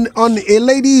something on a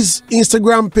lady's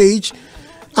Instagram page.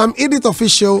 Edith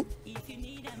Official.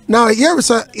 Now here is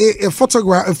a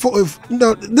photograph.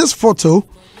 This photo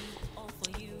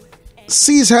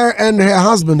sees her and her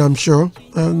husband, I'm sure.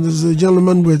 And there's a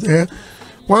gentleman with her.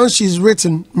 Once she's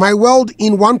written, my world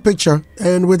in one picture,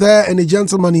 and with her and a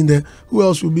gentleman in there. Who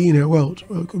else will be in her world?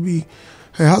 Well, it could be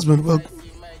her husband. Well,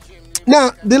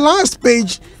 now, the last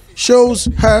page shows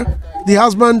her, the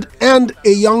husband, and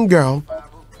a young girl,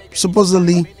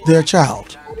 supposedly their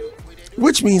child.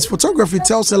 Which means photography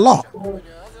tells a lot.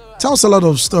 Tells a lot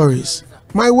of stories.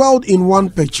 My world in one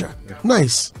picture.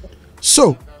 Nice.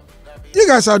 So, you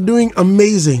guys are doing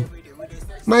amazing.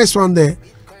 Nice one there.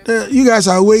 You guys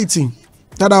are waiting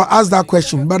that I'll ask that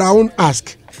question, but I won't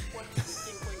ask.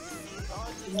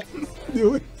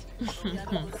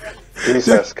 Please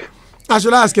ask. I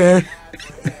should ask, eh?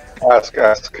 Ask.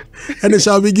 And it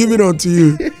shall be given unto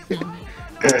you.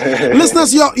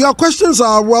 Listeners, your questions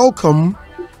are welcome.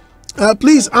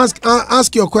 Please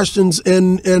ask your questions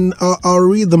and I'll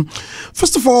read them.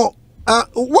 First of all,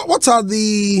 what are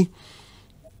the...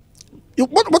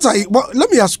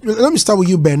 Let me start with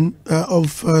you, Ben,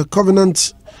 of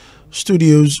Covenant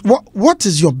Studios. What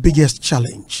is your biggest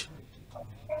challenge?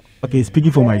 Okay,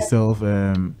 speaking for myself,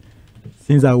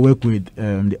 since I work with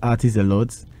the artists a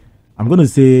lot, I'm going to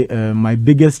say my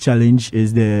biggest challenge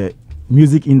is the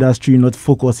music industry not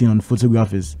focusing on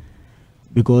photographers,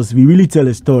 because we really tell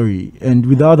a story, and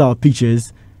without our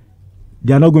pictures,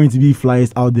 there are not going to be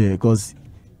flyers out there, because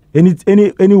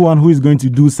anyone who is going to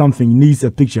do something needs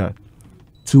a picture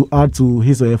to add to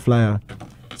his or her flyer.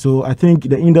 So I think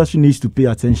the industry needs to pay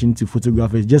attention to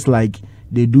photographers, just like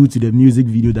they do to the music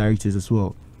video directors as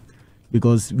well,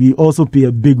 because we also play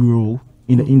a big role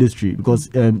in the industry. Because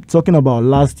talking about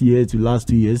last year to last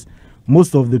 2 years,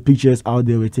 most of the pictures out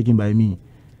there were taken by me,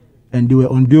 and they were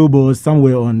on billboards, some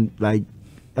were on like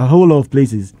a whole lot of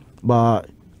places. But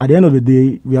at the end of the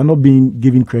day, we are not being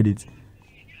given credit.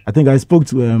 I think I spoke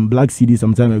to Black CD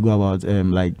some time ago about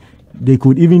like they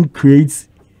could even create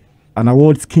an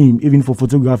award scheme even for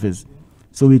photographers,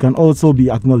 so we can also be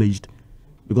acknowledged,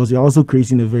 because we are also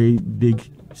creating a very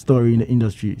big story in the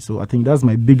industry. So I think that's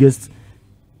my biggest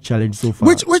challenge so far.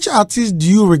 Which artist do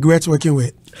you regret working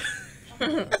with?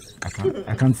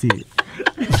 I can't say it.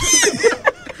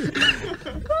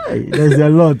 There's a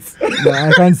lot, but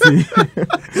I can't say.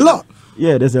 A lot?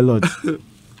 Yeah, there's a lot.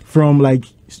 From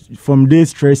they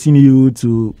stressing you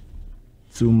to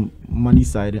money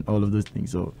side and all of those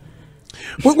things. So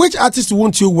which artist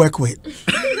won't you work with?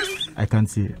 I can't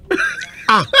say it.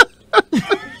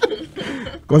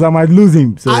 Because I might lose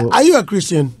him. So are you a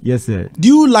Christian? Yes, sir. Do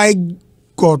you like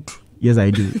God? Yes,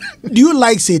 I do. Do you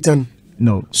like Satan?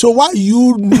 No. So why are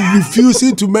you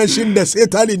refusing to mention the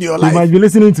Satan in your life? You might be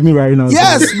listening to me right now.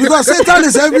 Yes, so. Because Satan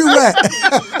is everywhere.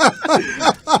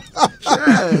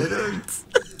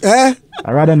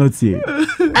 I'd rather not say it.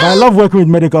 I love working with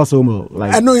medical so much.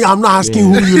 Like I know I'm not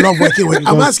asking who you love working with.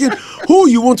 I'm asking who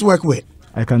you want to work with.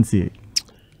 I can't say it.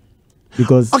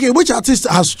 Because okay, which artist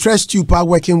has stressed you by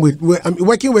working with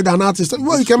an artist?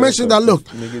 Well, you can mention that. Look,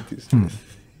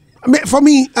 I mean, for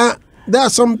me, there are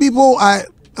some people I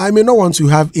may not want to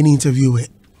have any interview with.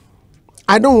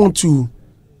 I don't want to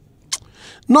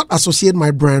not associate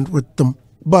my brand with them,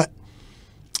 but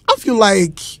I feel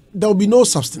like there will be no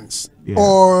substance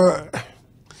or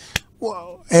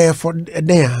for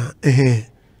there. And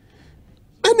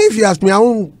if you ask me,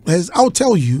 I'll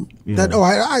tell you that. Oh,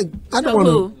 I don't want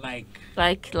to. Like.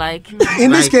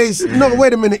 In this case, no.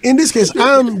 Wait a minute. In this case,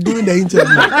 I'm doing the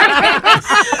interview.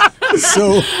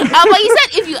 So. But you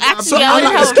said if you ask me, I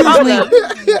wouldn't have a problem.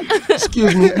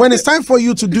 Excuse me. When it's time for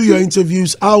you to do your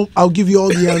interviews, I'll give you all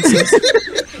the answers.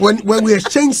 When we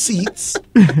exchange seats,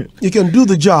 you can do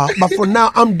the job. But for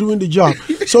now, I'm doing the job.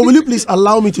 So will you please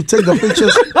allow me to take the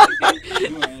pictures?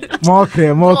 More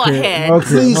clear.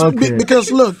 Please,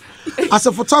 because look, as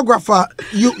a photographer,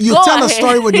 you tell a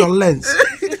story with your lens.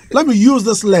 Let me use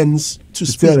this lens to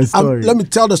speak. Tell a story. Let me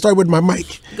tell the story with my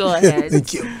mic. Go ahead.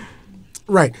 Thank you.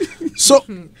 Right. So,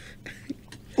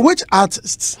 which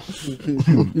artist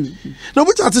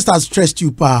has stressed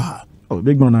you, pa? Oh,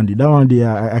 Big Man Andy. That one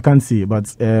there, I can't say.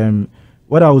 But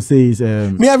what I would say is...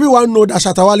 me, everyone know that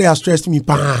Shatawale has stressed me,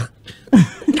 pa.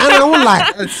 And I won't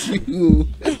lie. That's you.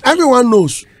 Everyone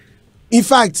knows. In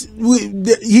fact,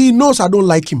 he knows I don't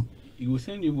like him. He will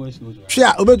send you voice notes. Right?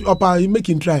 Yeah, you make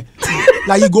him try.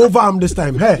 Like you go over him this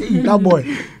time. Hey, that boy.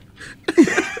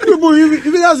 If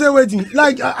he doesn't say waiting,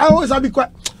 like I always have to be quiet.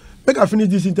 Make I finish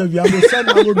this interview. I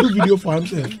will do video for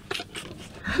himself.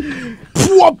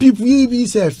 Poor people, you be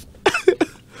safe.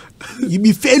 You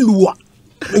be failure.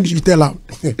 Make you tell him.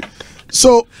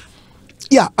 So,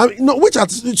 yeah, I mean, no, which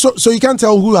artist? So you can't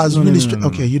tell who has really. No.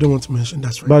 Okay, you don't want to mention.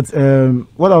 That's right. But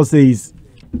what I'll say is,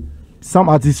 some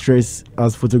artists stress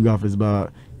as photographers,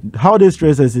 but how they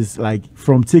stress us is like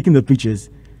from taking the pictures.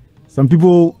 Some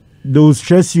people, they'll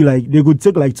stress you like they could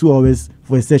take like 2 hours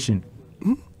for a session.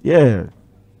 Yeah,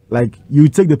 like you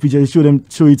take the picture, show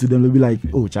it to them, they'll be like,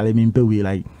 oh, Charlie, me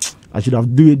like I should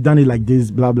have done it like this,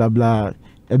 blah blah blah.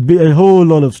 A whole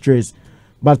lot of stress.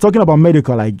 But talking about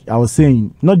medical, like I was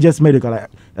saying, not just medical, like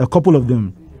a couple of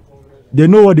them, they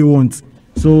know what they want.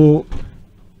 So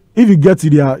if you get to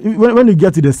when you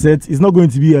get to the set, it's not going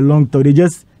to be a long talk. They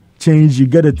just change, you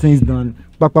get the things done,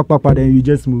 then you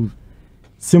just move.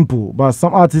 Simple. But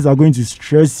some artists are going to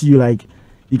stress you, like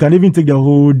you can even take the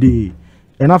whole day.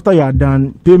 And after you are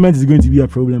done, payment is going to be a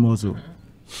problem also.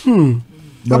 How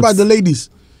about the ladies?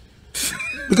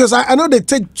 Because I know they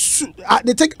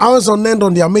take hours on end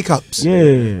on their makeups.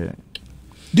 Yeah.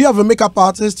 Do you have a makeup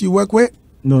artist you work with?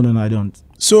 No, I don't.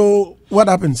 So what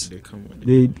happens? They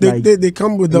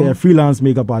come with them. Yeah, freelance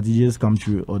makeup artists just come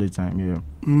through all the time. Yeah.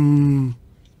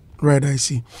 Right, I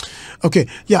see. Okay,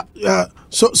 yeah.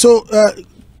 So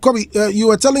Kobe, you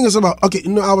were telling us about. Okay,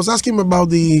 no, I was asking about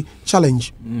the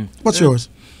challenge. What's yours?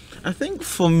 I think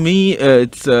for me,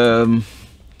 it's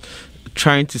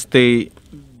trying to stay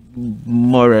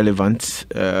more relevant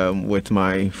with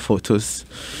my photos,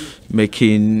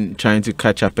 trying to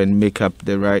catch up and make up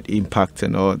the right impact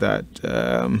and all that.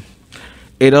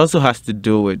 It also has to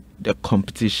do with the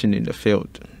competition in the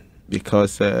field,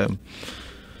 because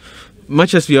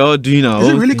much as we are all doing our own Is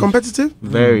it really thing, competitive?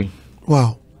 Very.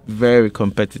 Wow. Very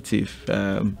competitive.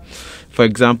 For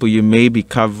example, you may be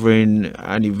covering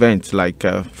an event like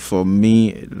for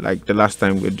me, like the last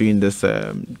time we're doing this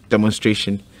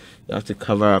demonstration. You have to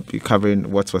you're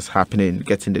covering what was happening,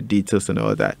 getting the details and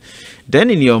all that. Then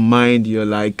in your mind, you're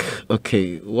like,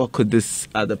 okay, what could this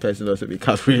other person also be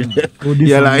covering?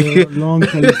 You're like,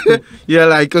 you're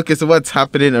like, okay, so what's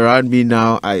happening around me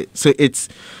now? So it's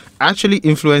actually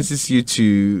influences you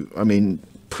to,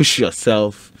 push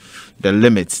yourself the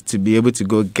limits to be able to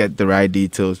go get the right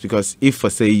details. Because if, for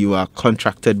say, you are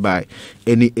contracted by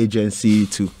any agency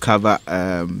to cover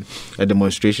a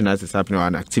demonstration as it's happening or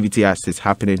an activity as it's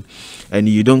happening, and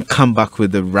you don't come back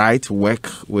with the right work,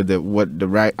 with the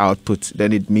right output,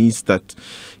 then it means that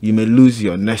you may lose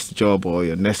your next job or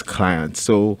your next client.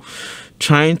 So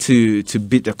trying to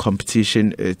beat the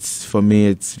competition, for me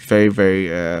it's very,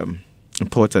 very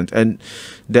important. And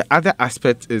the other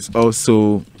aspect is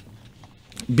also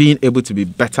being able to be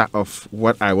better off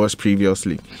what I was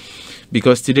previously,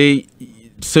 because today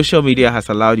social media has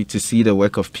allowed you to see the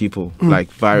work of people, like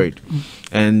varied.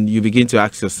 And you begin to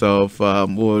ask yourself,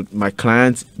 will my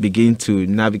clients begin to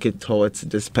navigate towards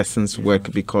this person's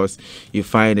work because you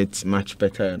find it much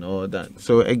better and all that.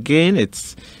 So again,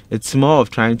 it's more of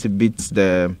trying to beat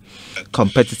the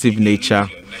competitive nature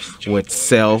with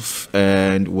self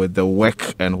and with the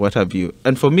work and what have you.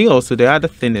 And for me also, the other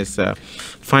thing is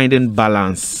finding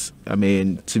balance. I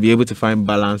mean, to be able to find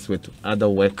balance with other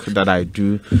work that I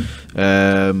do,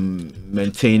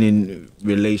 maintaining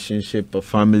relationship or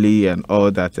family and all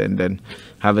that, and then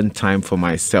having time for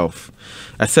myself.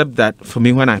 Except that for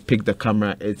me, when I pick the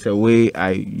camera, it's a way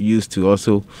I use to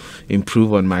also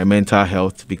improve on my mental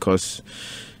health, because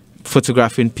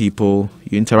photographing people,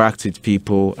 you interact with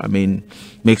people, I mean,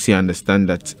 makes you understand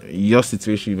that your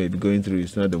situation you may be going through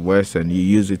is not the worst, and you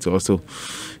use it to also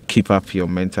keep up your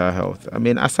mental health. I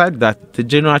mean, aside that, the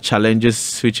general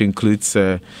challenges, which includes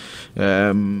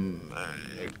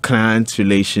client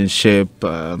relationship,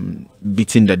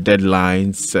 beating the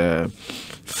deadlines,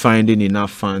 finding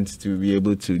enough funds to be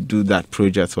able to do that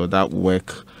project or that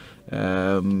work,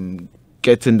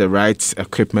 getting the right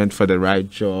equipment for the right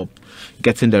job,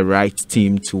 getting the right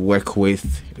team to work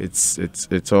with.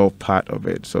 It's all part of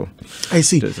it. So I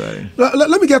see.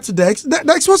 Let me get to Dex.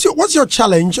 Dex, what's your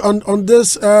challenge on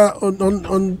this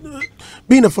on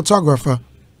being a photographer?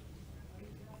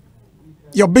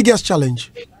 Your biggest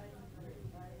challenge?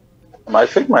 I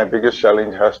think my biggest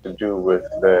challenge has to do with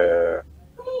the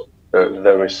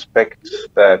respect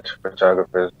that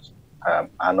photographers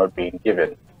are not being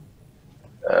given.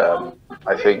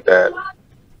 I think that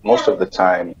most of the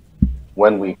time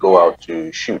when we go out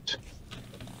to shoot,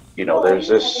 there's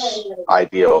this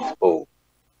idea of, oh,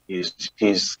 he's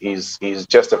just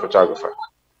a photographer.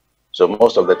 So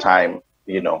most of the time,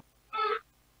 hello,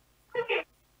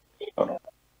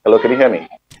 can you hear me?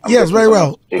 Yes, very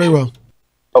well. Very well.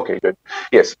 Okay, good.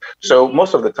 Yes. So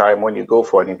most of the time when you go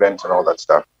for an event and all that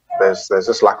stuff, there's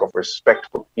this lack of respect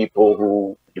for people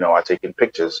who, are taking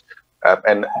pictures.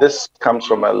 And this comes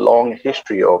from a long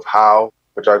history of how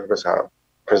photographers have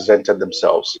presented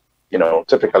themselves.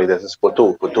 Typically there's this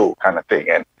photo kind of thing.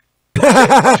 And,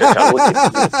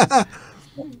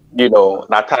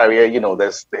 Natalia,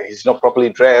 he's not properly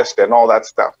dressed and all that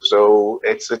stuff. So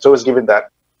it's always given that,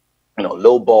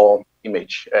 low ball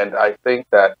image. And I think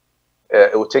that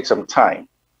it will take some time,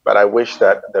 but I wish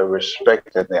that the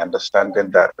respect and the understanding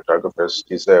that photographers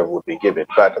deserve would be given.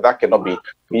 But that cannot be,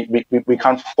 we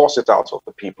can't force it out of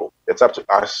the people. It's up to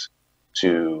us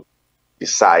to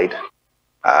decide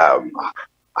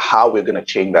how we're going to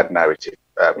change that narrative.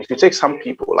 If you take some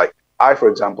people, like for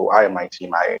example, I and my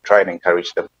team, I try and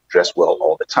encourage them to dress well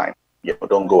all the time.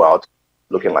 Don't go out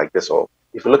looking like this. Or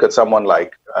if you look at someone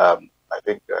like, I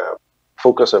think,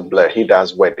 Focus on Blair, he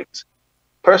does weddings.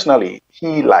 Personally,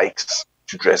 he likes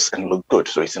to dress and look good.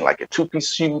 So he's in like a two-piece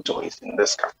suit, or he's in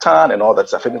this kaftan and all that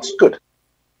stuff. And it's good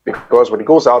because when he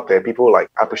goes out there, people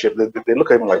appreciate, they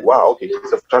look at him like, wow, okay,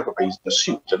 he's a photographer, he's in a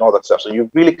suit and all that stuff. So you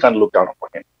really can't look down upon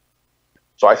him.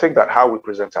 So I think that how we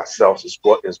present ourselves is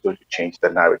what is going to change the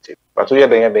narrative. But will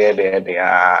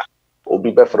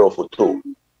be better for two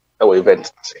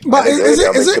events. But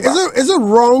is it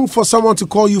wrong for someone to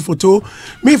call you photo?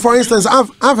 Me, for instance,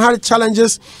 I've had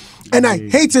challenges. And I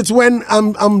hate it when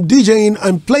I'm DJing,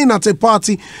 I'm playing at a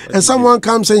party, and someone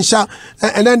comes and shout,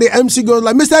 and then the MC goes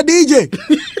like, "Mr. DJ,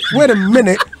 wait a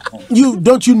minute,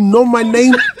 don't you know my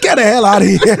name? Get the hell out of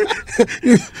here!"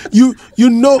 you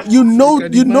know.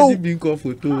 Being called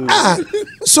photo.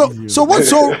 So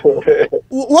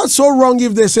what's so wrong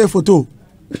if they say photo?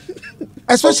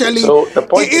 Especially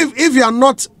if you are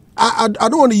not. I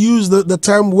don't want to use the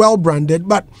term well branded,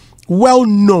 but well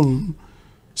known.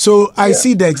 So I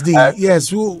see Dex D. Yes,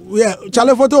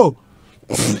 Chale photo.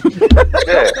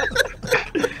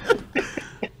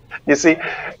 You see,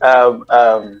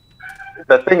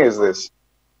 the thing is this: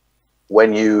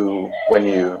 when you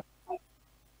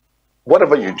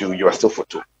whatever you do, you are still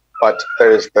photo. But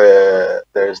there's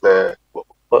that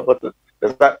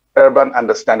urban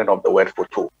understanding of the word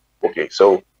photo. Okay,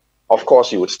 so of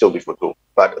course you would still be photo,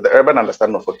 but the urban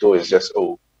understanding of photo is just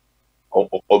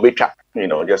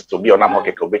just to be on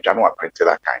Amhoke Obicha, no print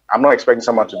that kind. I'm not expecting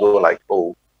someone to go like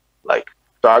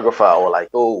photographer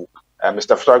or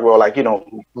Mr. Photographer, or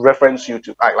reference you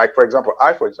to for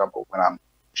example, when I'm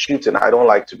shooting, I don't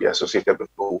like to be associated with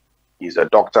he's a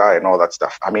doctor and all that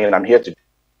stuff. I mean, I'm here to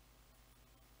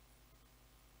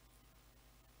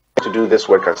do this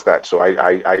work as that. So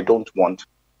I don't want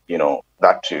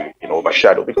that to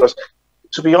overshadow, because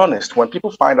to be honest, when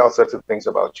people find out certain things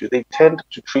about you, they tend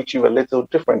to treat you a little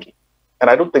differently. And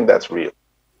I don't think that's real.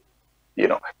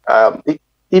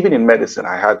 even in medicine,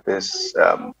 I had this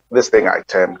this thing I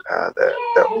termed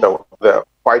the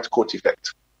white coat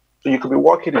effect. So you could be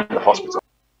working in the hospital.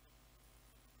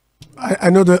 I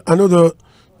know the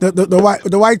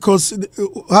white coat.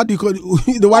 How do you call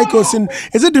it? The white coat syndrome?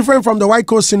 Is it different from the white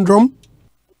coat syndrome?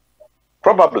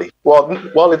 Probably.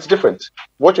 Well, it's different.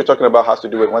 What you're talking about has to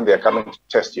do with when they're coming to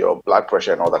test your blood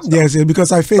pressure and all that stuff. Yes,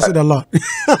 because I face it a lot.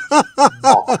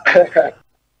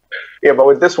 Yeah, but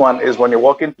with this one is when you're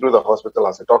walking through the hospital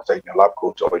as a doctor in your lab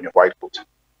coat or in your white coat,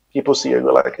 people see you and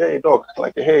go like, "Hey, doc,"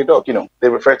 "Hey, doc," they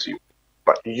refer to you.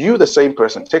 But you, the same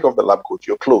person, take off the lab coat,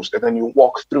 you're closed, and then you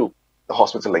walk through the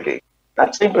hospital again.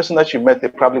 That same person that you met, they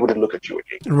probably wouldn't look at you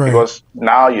again. Right. Because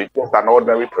now you're just an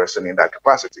ordinary person in that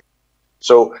capacity.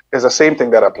 So it's the same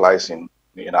thing that applies in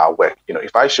our work.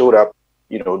 If I showed up,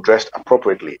 dressed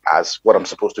appropriately as what I'm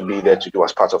supposed to be there to do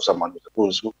as part of someone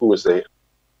who's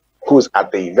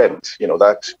at the event,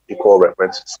 that equal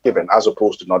reference is given, as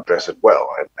opposed to not dressing well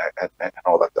and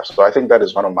all that stuff. So I think that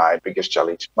is one of my biggest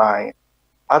challenges. My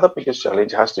other biggest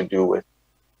challenge has to do with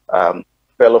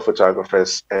fellow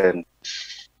photographers and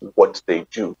what they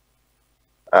do.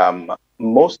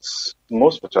 Most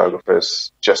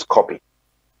photographers just copy.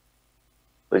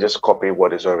 They just copy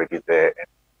what is already there. And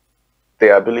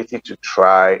their ability to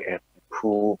try and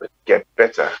improve and get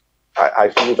better, I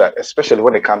feel that, especially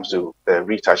when it comes to the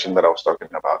retouching that I was talking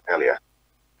about earlier,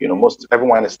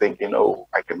 everyone is thinking, "Oh,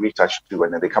 I can retouch too,"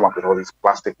 and then they come up with all these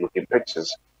plastic-looking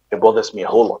pictures. It bothers me a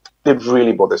whole lot. It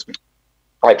really bothers me.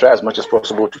 I try as much as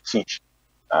possible to teach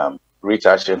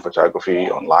retouching, photography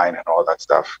online and all that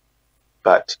stuff,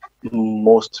 but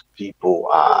most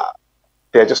people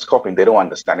they're just copying. They don't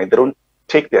understand it. They don't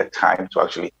take their time to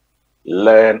actually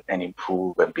learn and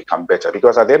improve and become better,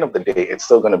 because at the end of the day, it's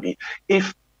still going to be,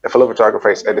 if a fellow photographer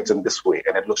is editing this way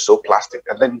and it looks so plastic,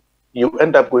 and then you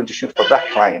end up going to shoot for that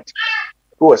client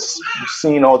who has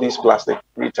seen all these plastic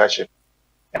retouching,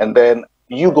 and then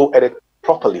you go edit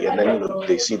properly, and then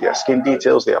they see their skin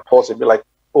details, their pores, and be like,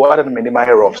 "Oh, I don't mean my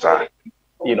hair off, sir.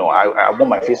 I want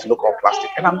my face to look all plastic,"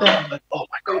 and I'm there, I'm like, "Oh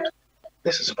my God,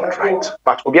 this is not right."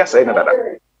 But we are saying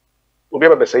that. We'll be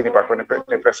able to say the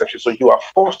perception. So you are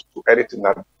forced to edit in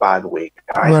that bad way.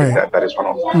 And I think that is one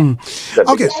of the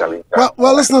biggest challenges.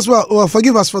 Well, listeners,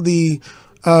 forgive us for the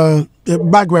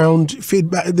background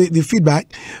feedback. The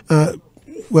feedback.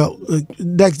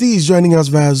 Dex D is joining us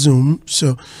via Zoom,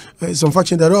 so it's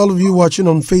unfortunate that all of you watching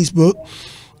on Facebook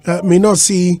may not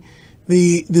see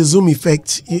the Zoom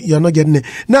effect. You're not getting it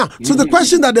now. So the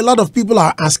question that a lot of people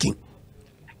are asking.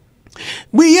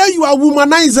 We hear you are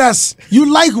womanizers. You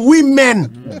like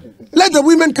women. Let the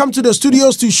women come to the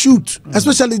studios to shoot,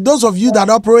 especially those of you that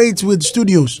operate with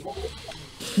studios.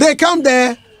 They come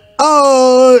there.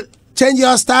 Oh, change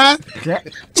your style.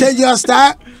 Change your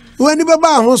style. When you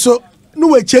also no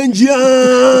way change.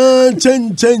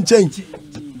 Change.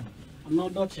 I'm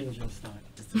not changing your style.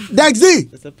 Daxi.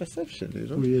 It's a perception,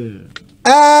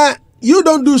 Yeah. You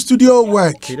don't do studio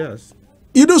work. He does.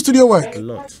 You do studio work. A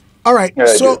lot. All right.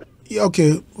 So.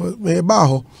 Okay,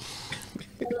 Baho.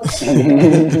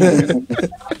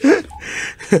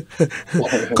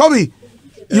 Kobe,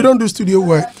 you don't do studio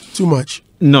work too much.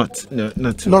 Not too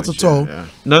much. Not at all. Yeah.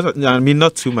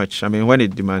 Not too much. I mean, when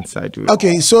it demands, I do.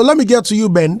 Okay, so let me get to you,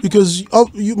 Ben, because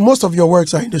most of your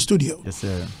works are in the studio. Yes,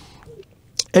 sir.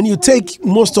 And you take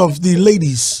most of the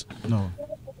ladies. No.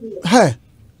 Hey.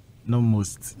 Not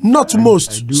most. Not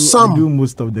most. Some. I do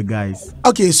most of the guys.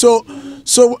 Okay, so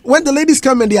when the ladies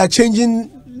come and they are changing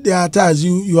their attires,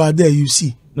 you are there, you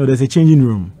see. No, there's a changing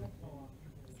room.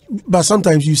 But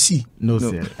sometimes you see. No,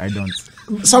 sir, I don't.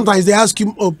 Sometimes they ask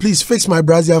you, "Oh, please fix my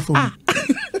brazier for me."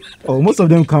 Oh, most of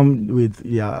them come with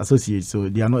associates, so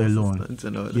they are not alone.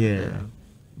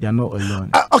 They are not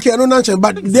alone. Okay, I don't mention,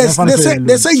 but they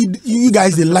say you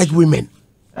guys they like women.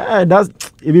 That's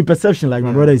it be perception, like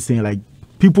my brother is saying. Like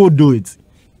people do it.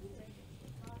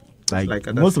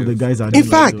 Like most of the guys are. In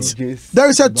fact, there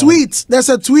is a tweet. There's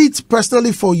a tweet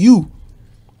personally for you,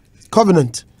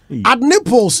 Covenant. Hey. At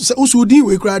nipples,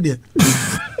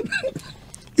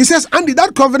 he says, "Andy,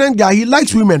 that Covenant guy, he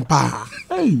likes women, pa.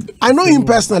 Hey, I know him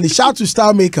personally. Shout to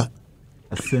Star Maker."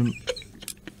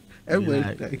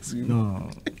 Everybody likes women. No,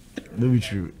 don't be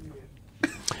true.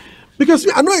 Because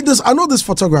I know this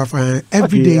photographer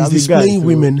every day is displaying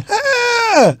women,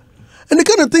 and the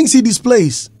kind of things he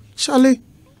displays, Charlie.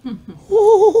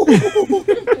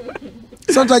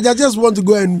 Sometimes I just want to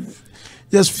go and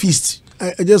just feast.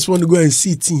 I just want to go and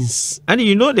see things. And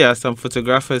there are some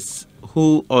photographers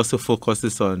who also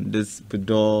focuses on this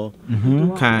boudoir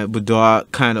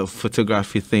kind of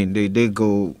photography thing. They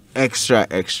go extra,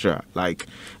 like,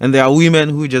 and there are women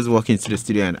who just walk into the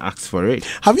studio and ask for it.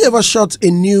 Have you ever shot a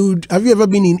nude? Have you ever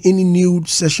been in any nude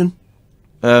session?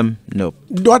 No.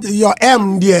 What your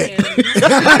M there?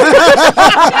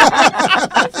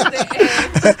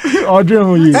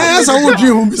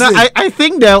 I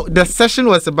think the session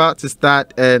was about to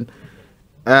start and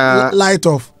light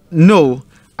off. No,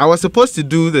 I was supposed to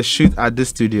do the shoot at the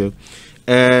studio,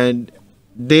 and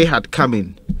they had come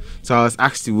in, so I was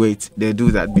asked to wait. They do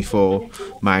that before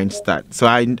mine start. So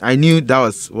I knew that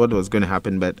was what was going to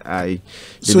happen, but I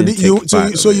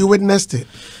didn't so you witnessed it.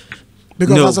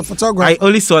 Because no, as a photographer, I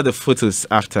only saw the photos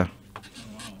after.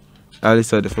 You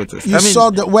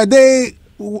saw that were they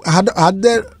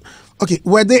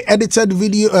were they edited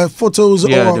video photos?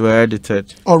 Yeah, they were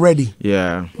edited already.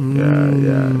 Yeah.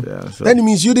 So. Then it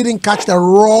means you didn't catch the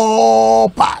raw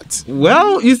part.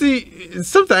 Well, you see,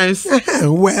 sometimes.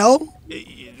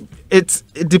 It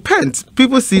depends.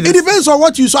 People see this. It depends on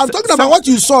what you saw. I'm talking about what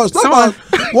you saw. It's not about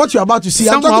what you're about to see.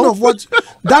 I'm talking of what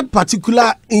that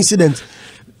particular incident.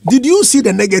 Did you see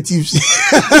the negatives?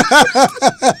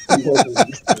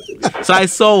 So I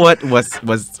saw what was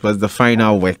the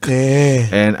final work,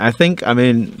 and I think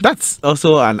that's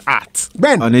also an art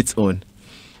on its own.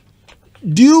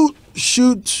 Do you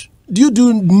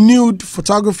do nude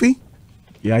photography?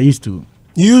 Yeah, I used to.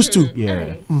 You used to?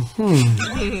 Yeah.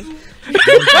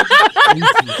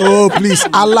 Oh, please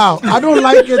allow. I don't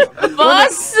like it. I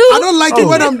don't like it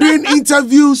when I'm doing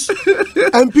interviews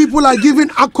and people are giving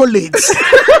accolades.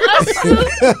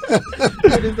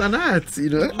 It's an art, you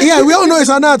know. Yeah, we all know it's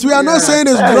an art. We are not saying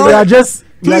it's drawing. We are just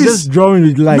drawing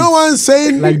it like. No one's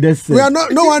saying like this. We are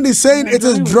not. No one is saying it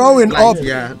is drawing up.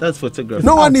 Yeah, that's photography.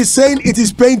 No one is saying it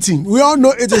is painting. We all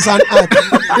know it is an art.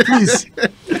 Please.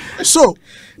 So,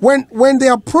 when they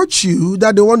approach you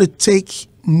that they want to take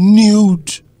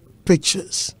nude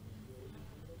pictures,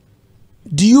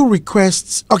 do you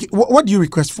request? Okay, what do you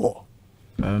request for?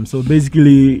 So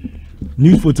basically,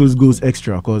 nude photos goes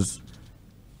extra because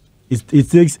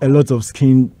it takes a lot of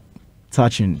skin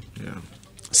touching. Yeah.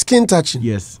 Skin touching.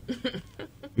 Yes,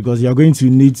 because you're going to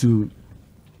need to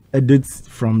edit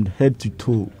from head to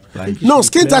toe. Like no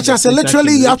skin touching. So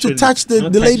literally, you have to touch the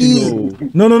lady.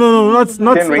 No, not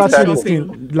touching the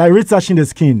skin. Like retouching the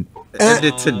skin.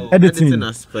 Editing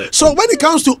aspect. So when it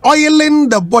comes to oiling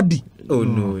the body, oh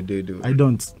no, they do. I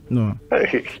don't. No. What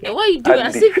are you doing?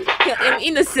 As if I'm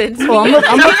innocent. Oh, I'm not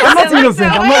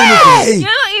innocent. I'm not innocent. You're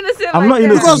not innocent. I'm not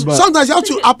innocent. Because sometimes you have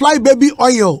to apply baby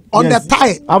oil on the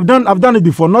thigh. I've done it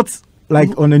before. Not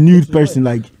like on a nude person.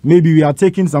 Like maybe we are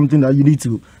taking something that you need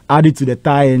to add it to the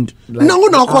thigh and. Like, no,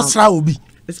 will be.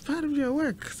 It's part of your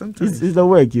work. Sometimes it's the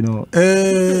work, you know.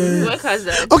 Work has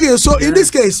that. Okay, so in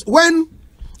this case, I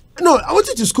want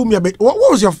you to school me a bit. What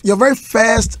was your very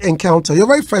first encounter, your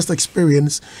very first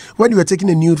experience when you were taking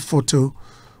a nude photo?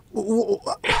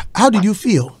 How did you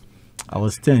feel? I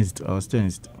was tensed.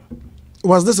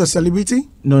 Was this a celebrity?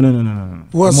 No.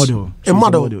 Was a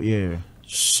model? Yeah.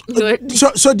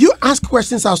 So do you ask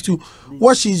questions as to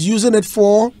what she's using it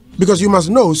for? Because you must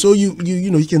know, so you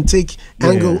can take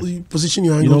angle, you position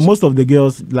your angles. You know, most of the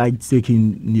girls like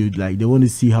taking nude, like they want to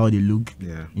see how they look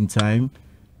in time.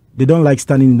 They don't like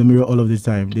standing in the mirror all of the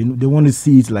time. They want to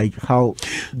see it like how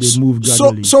they move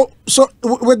gradually. So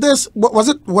with this,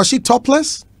 was she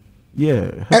topless?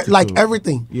 Yeah. Like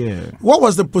everything. Yeah. What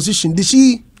was the position? Did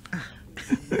she?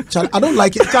 Charlie, I don't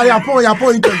like it. Charlie,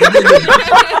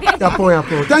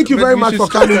 thank you very much for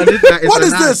coming. What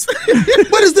is this?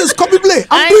 What is this? Copy play.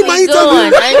 I'm doing my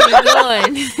interview.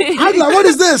 I'm like, what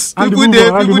is this? People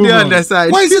there on the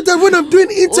side. Why is it that when I'm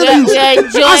doing interviews,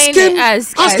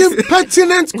 asking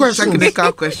pertinent questions?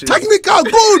 Technical questions. Technical,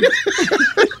 good.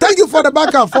 Thank you for the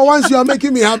backup. For once, you are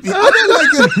making me happy. I don't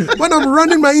like it when I'm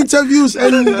running my interviews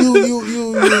and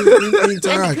you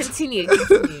interact. And continue.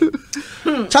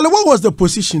 Charlie, what was the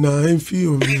position?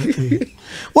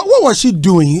 What was she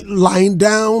doing? Lying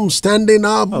down, standing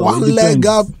up, one leg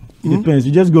up? Depends.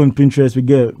 You just go on Pinterest.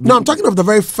 No, I'm talking of the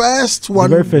very first one.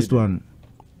 The very first one.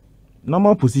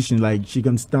 Normal position, like she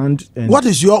can stand. And what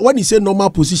is when you say normal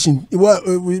position?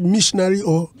 Missionary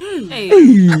or? Hey.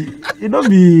 It don't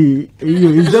be.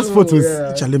 It's just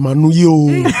photos. Charlie Manu,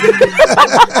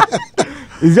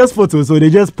 It's just photos, so they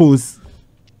just pose.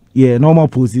 Yeah, normal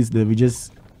poses. Then we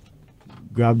just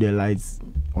grab their lights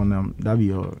on them. That'd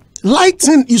be all.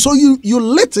 Lighting. So you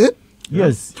lit it.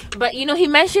 Yes. But he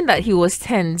mentioned that he was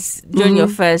tense during your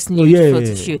first nude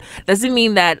photo shoot. Does it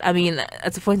mean that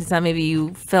at a point in time maybe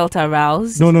you felt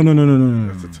aroused? No.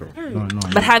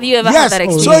 But have you ever had that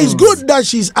experience? So it's good that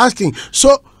she's asking.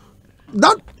 So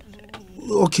that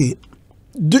okay.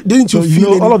 Didn't you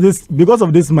feel all of this because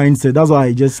of this mindset? That's why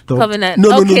I just stopped. Covenant.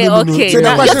 No. Okay. So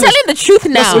You're telling the truth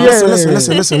now.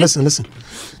 Listen.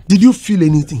 Did you feel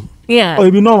anything? Yeah.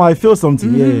 Oh, I feel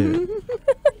something. Yeah.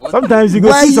 Sometimes you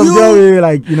go see some girl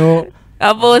like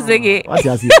What's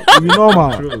it?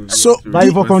 Normal. So, but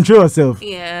you for control yourself.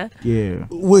 Yeah. Yeah.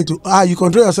 Wait, you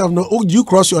control yourself? No, do you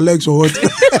cross your legs or what?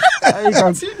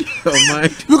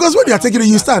 Because when you are taking it,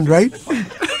 you stand, right?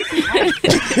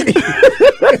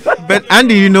 But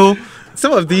Andy,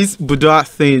 some of these boudoir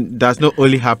thing does not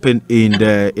only happen in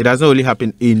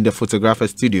the photographer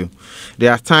studio.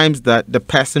 There are times that the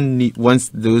person wants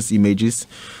those images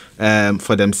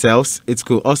for themselves. It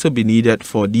could also be needed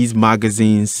for these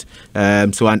magazines.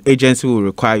 So an agency will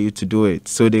require you to do it.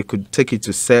 So they could take it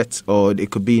to set, or it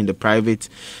could be in the private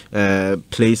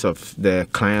place of the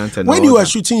client. And when you were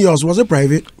shooting yours, was it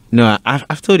private? No,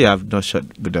 I've told you I've not shot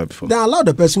boudoir before. Then allow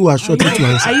the person who has shot it to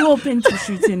answer. Are you open to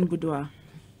shooting boudoir?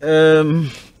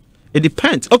 It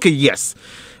depends. Okay, yes.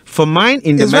 For mine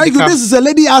in the it's medical... very good. This is a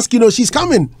lady asking, she's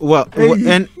coming. Well,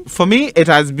 and for me, it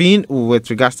has been with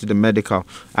regards to the medical.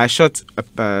 I shot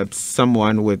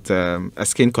someone with a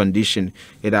skin condition.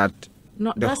 It had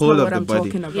the whole of the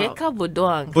body.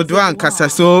 Boudoir and casa.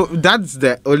 So that's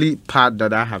the only part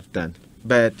that I have done.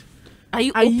 But are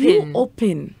you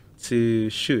open to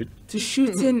shoot? To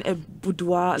shooting a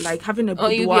boudoir, like having a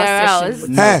boudoir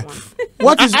session.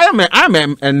 What is?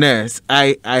 I'm a nurse.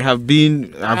 I have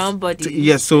been around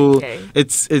body. So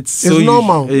it's so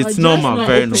normal. It's normal,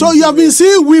 very normal. So you have been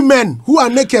seeing women who are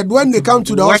naked when they come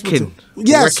to the hospital.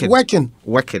 Yes,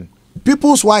 working.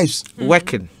 People's wives.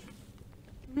 Working.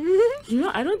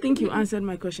 I don't think you answered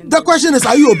my question. The question is,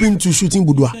 are you open to shooting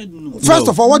boudoir? First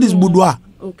of all, what is boudoir?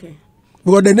 Okay.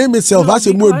 Because the name itself,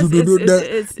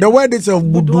 the word itself,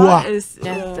 boudoir is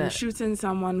shooting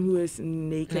someone who is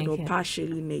naked or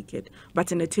partially naked,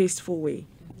 but in a tasteful way.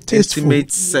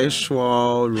 Intimate,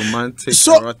 sensual, romantic,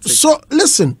 erotic. So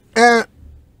listen, Ben,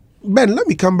 let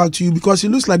me come back to you because it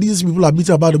looks like these people are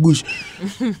beating about the bush.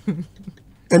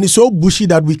 And it's so bushy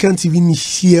that we can't even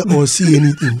hear or see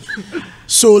anything.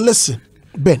 So listen,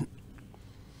 Ben,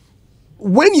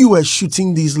 when you were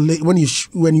shooting these, when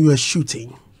you were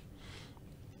shooting,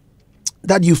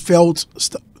 that you felt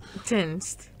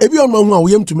tensed. Everyone who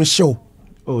are to me show.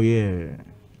 Oh yeah,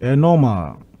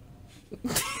 normal.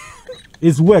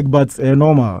 It's work, but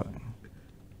normal.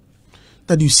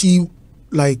 That you see,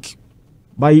 like.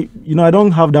 But I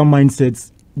don't have that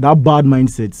mindset, that bad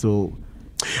mindset. So,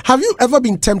 have you ever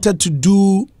been tempted to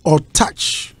do or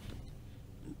touch?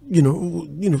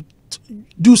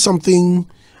 Do something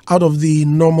out of the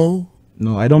normal.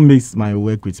 No, I don't mix my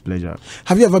work with pleasure.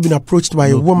 Have you ever been approached by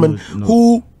a woman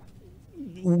who,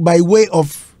 by way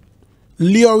of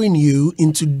luring you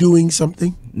into doing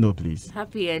something? No, please.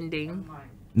 Happy ending.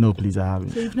 No, please, I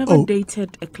haven't. So you've never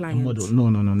dated a client? No,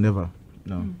 never.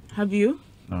 No. Have you?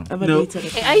 No. Ever dated a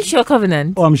client? Are you sure,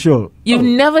 Covenant? Oh, I'm sure. You've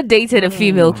never dated a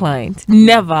female client?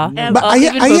 Never. But I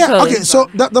hear, okay, so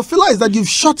the feel is that you've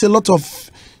shot a lot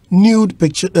of nude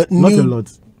pictures. Not a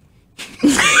lot.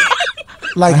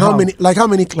 Like how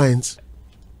many clients?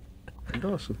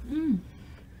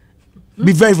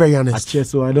 Be very, very honest.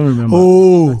 So I don't remember.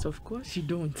 Oh, but of course you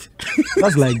don't.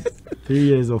 That's like 3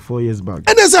 years or 4 years back.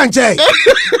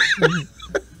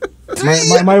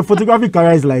 My photography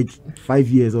career is like 5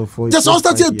 years or 4 years. Just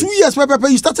started 2 years,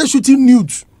 you started shooting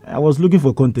nudes. I was looking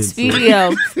for content. Speed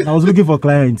out. I was looking for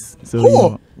clients.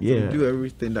 So yeah. Do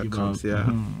everything that comes. Yeah.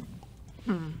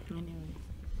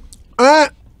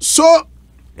 So,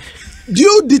 do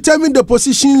you determine the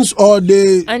positions or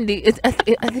the... Andy, I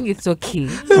think it's okay.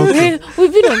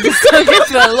 We've been on this subject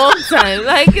for a long time.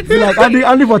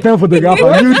 Andy for 10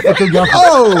 photographer, nude photographer.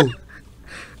 Oh!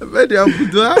 But there are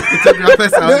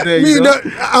photographers out there.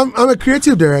 I'm a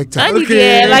creative director. Andy,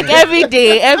 every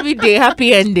day,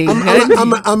 happy ending.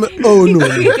 Oh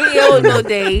no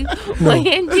day.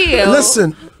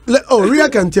 Listen. Ria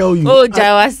can tell you.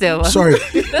 Sorry.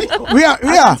 Ria. I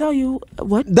can tell you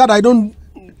what? That I don't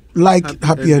like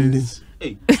happy endings.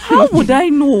 How would I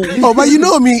know? Oh, but you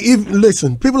know me.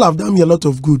 Listen, people have done me a lot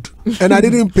of good, and I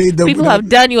didn't pay them. People have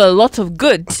done you a lot of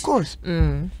good. Of course.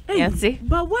 Hey,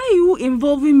 but why are you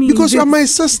involving me? Because you're my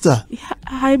sister.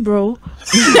 Hi, bro.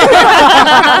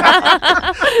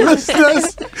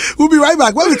 We'll be right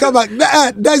back. When we come back,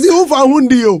 there's the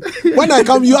Hundio. When I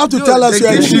come, you have to tell us.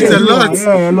 They shoot a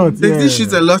lot. They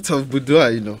shoot a lot of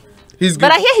boudoir, He's good.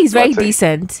 But I hear he's very That's it.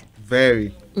 decent.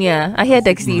 Very. Yeah, I hear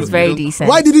Dexy is very decent.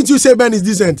 Why didn't you say Ben is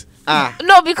decent?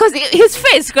 No, because his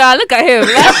face, girl. Look at him.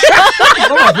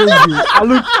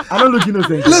 I don't look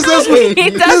innocent. Listeners, He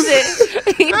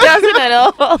doesn't. He doesn't at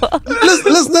all.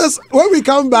 listeners, when we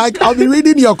come back, I'll be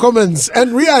reading your comments.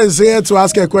 And Ria is here to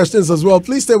ask her questions as well.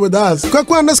 Please stay with us.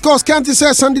 Quick_Scanty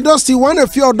says, Sandy Dusty, one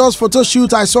of your those photo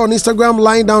shoot I saw on Instagram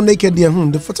lying down naked there.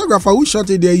 The photographer who shot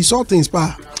it there, he saw things,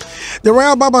 pa. The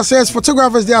Royal Baba says,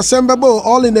 photographers, they are assemblable,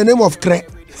 all in the name of Kre.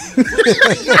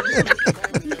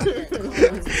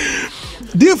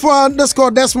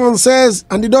 D4_ Desmond says,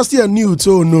 and the Dusty are new,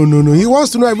 so no. He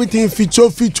wants to know everything feature.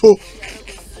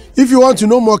 If you want to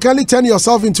know more, kindly turn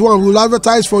yourself into one. We'll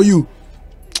advertise for you.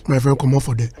 My friend, come on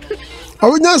for that.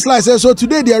 Original Slice says, so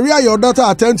today, the Ria, your daughter,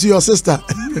 attend to your sister.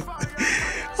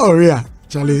 Oh, Ria,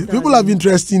 Charlie, people have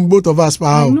interest in both of us.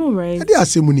 I know, right? They are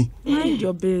same money. Mind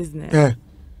your business. Yeah.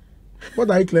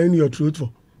 What are you clearing your throat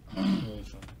for?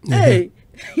 Hey.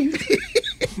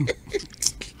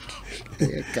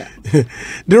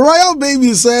 The Royal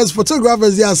Baby says,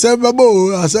 photographers, they are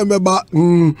assemblable.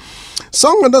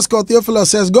 Song_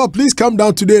 Theophilus says, God, please come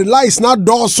down today. Lies not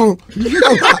Dawson.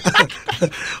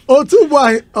 Oh, two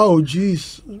boy. Oh,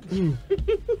 jeez.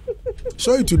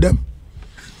 Show it to them.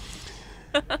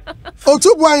 Oh,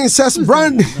 two boy says,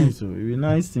 brand. It'd be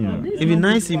nice, It'd be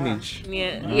nice image.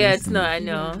 Yeah, it's not. I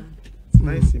know.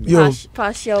 Nice image. Yo.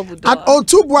 Partial. At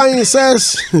O2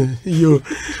 says, yo,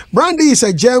 Brandy is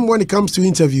a gem when it comes to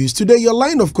interviews. Today, your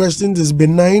line of questions is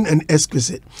benign and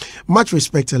exquisite. Much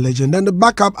respect, a legend. And the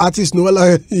backup artist,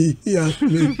 Noella,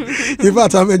 in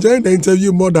fact, I'm enjoying the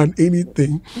interview more than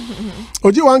anything.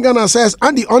 Oji Wangana says,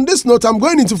 Andy, on this note, I'm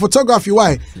going into photography.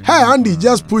 Why? Hey, Andy,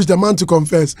 just push the man to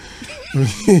confess.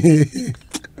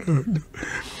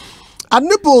 And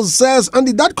Nipples says,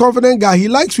 Andy, that confident guy, he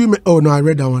likes women. Oh, no, I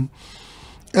read that one.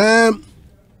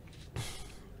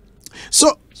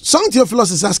 So Song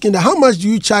Theophilus is asking that how much do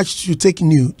you charge to take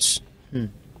nudes?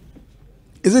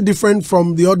 Is it different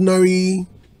from the ordinary?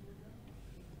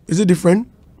 Is it different?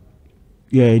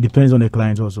 Yeah, it depends on the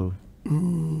client also.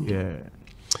 Yeah.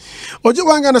 Oji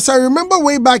Wangana said, I remember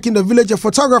way back in the village, a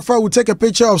photographer would take a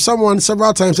picture of someone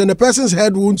several times and the person's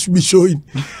head won't be showing.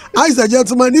 Ask the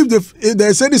gentleman if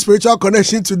there's any spiritual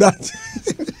connection to that.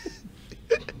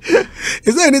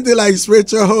 Is there anything like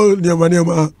spiritual?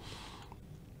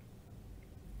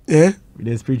 Yeah.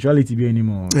 There's spirituality be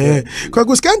anymore. Yeah.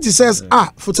 Kwakuskanti says,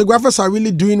 photographers are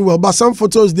really doing well, but some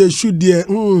photos they shoot there.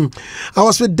 I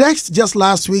was with Dex just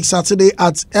last week, Saturday,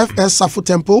 at FS Safu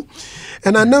Temple,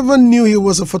 and I never knew he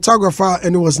was a photographer,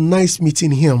 and it was nice meeting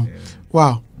him. Yeah.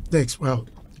 Wow. Dex, wow.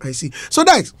 I see. So,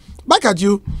 Dex, back at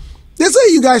you. They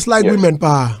say you guys like women,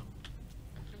 pa.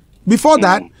 Before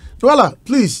that, Noella,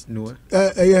 please,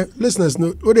 listeners,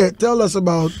 tell us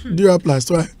about Duraplast.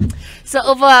 Right?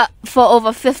 So for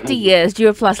over 50 years,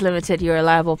 Duraplast Limited, your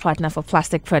reliable partner for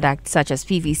plastic products such as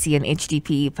PVC and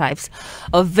HDPE pipes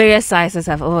of various sizes,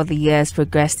 have over the years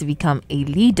progressed to become a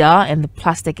leader in the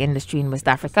plastic industry in West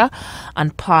Africa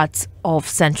and parts of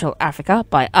Central Africa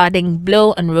by adding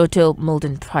blow and roto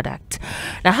molding product.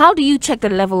 Now, how do you check the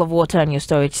level of water in your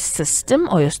storage system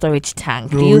or your storage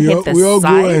tank? Do you hit the side? We all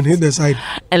go and hit the side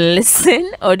and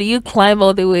listen, or do you climb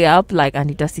all the way up like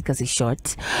Andy Dusty because he's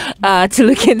short to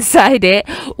look inside it?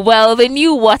 Well, the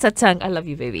new water tank, I love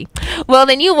you, baby. Well,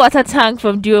 the new water tank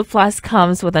from Duraplast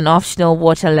comes with an optional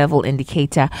water level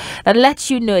indicator that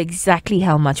lets you know exactly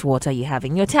how much water you have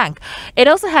in your tank. It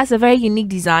also has a very unique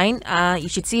design. You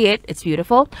should see it. It's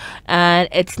beautiful, and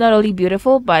it's not only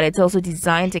beautiful, but it's also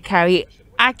designed to carry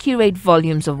accurate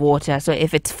volumes of water. So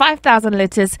if it's 5,000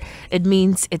 liters, it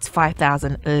means it's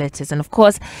 5,000 liters. And of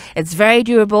course, it's very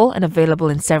durable and available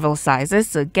in several sizes.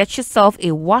 So get yourself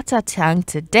a water tank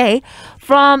today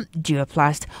from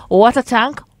Duraplast. Water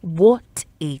tank, what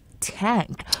a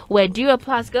tank. Where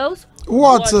Duraplast goes,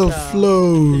 water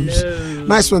flows.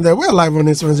 Nice one there. We're live on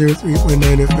this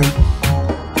 103.9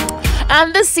 FM.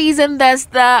 And this season, there's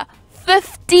the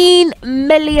 15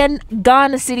 million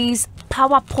Ghana cedis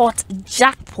Power Pot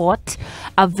jackpot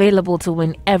available to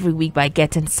win every week by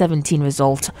getting 17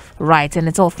 results right, and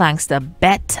it's all thanks to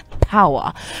Bet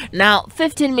Power. Now,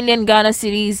 15 million Ghana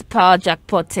cedis Power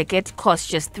jackpot ticket costs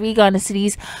just 3 Ghana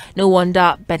cedis. No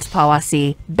wonder Bet Power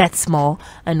say bet small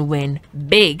and win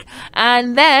big.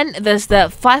 And then there's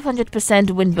the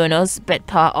 500% win bonus Bet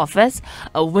Power offers,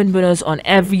 a win bonus on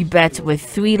every bet with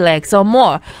 3 legs or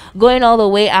more, going all the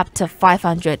way up to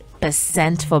 500%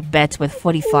 for bets with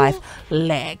 45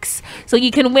 legs. So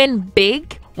you can win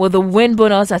big with a win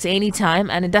bonus at any time,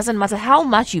 and it doesn't matter how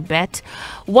much you bet,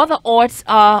 what the odds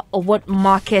are, or what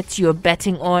market you're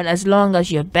betting on. As long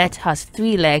as your bet has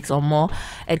 3 legs or more,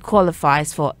 it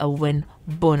qualifies for a win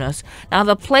bonus. Now,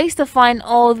 the place to find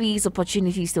all these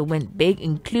opportunities to win big,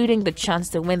 including the chance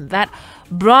to win that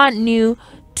brand new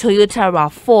Toyota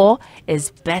RAV4,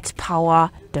 is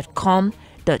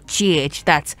betpower.com.gh.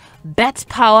 That's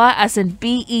betpower, as in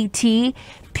betpawa.com.gh.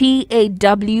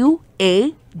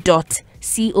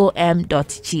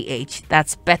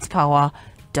 That's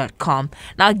betpower.com.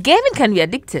 Now, gaming can be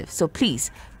addictive, so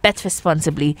please bet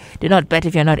responsibly. Do not bet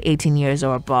if you're not 18 years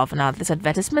or above. Now, this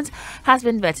advertisement has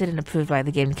been vetted and approved by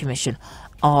the Gaming Commission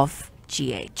of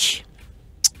GH.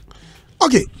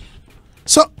 Okay.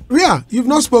 So, Ria, you've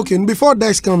not spoken. Before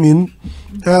Dex come in,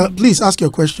 please ask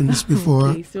your questions before.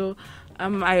 Okay, so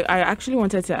I actually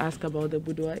wanted to ask about the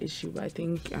boudoir issue, but I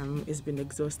think it's been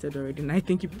exhausted already, and I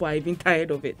think people are even tired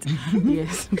of it.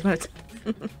 Yes,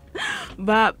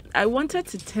 but I wanted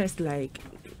to test like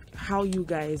how you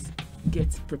guys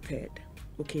get prepared,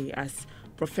 okay, as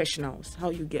professionals, how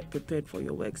you get prepared for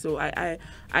your work. So I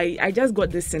just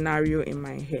got this scenario in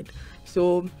my head.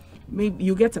 So maybe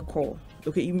you get a call.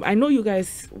 Okay, I know you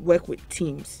guys work with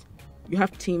teams. You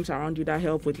have teams around you that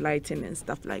help with lighting and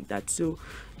stuff like that. So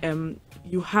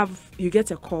you get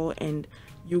a call, and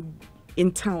you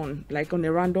in town, like on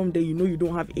a random day, you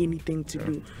don't have anything to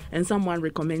do, and someone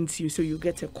recommends you, so you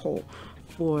get a call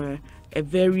for a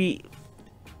very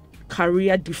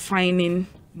career defining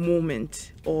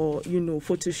moment, or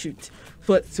photo shoot.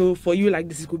 So for you, like,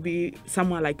 this could be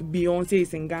someone like Beyonce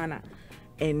is in Ghana,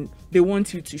 and they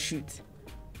want you to shoot,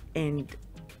 and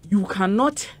you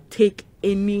cannot take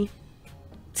any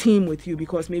team with you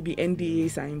because maybe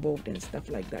NDAs are involved and stuff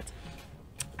like that.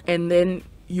 And then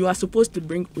you are supposed to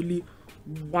bring only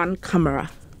one camera.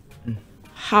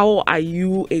 How are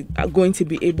you going to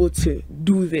be able to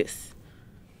do this?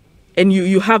 And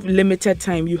you have limited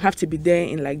time. You have to be there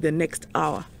in like the next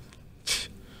hour.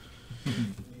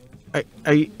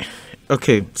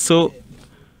 Okay, so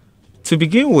to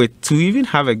begin with, to even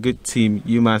have a good team,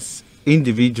 you must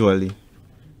individually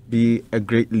be a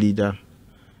great leader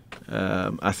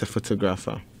as a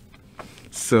photographer.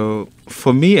 So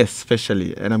for me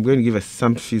especially, and I'm going to give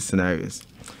some few scenarios.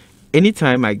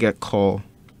 Anytime I get called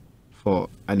for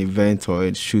an event or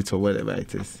a shoot or whatever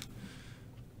it is,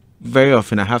 very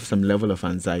often I have some level of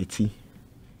anxiety.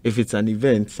 If it's an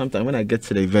event, sometimes when I get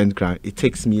to the event ground, it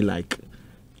takes me like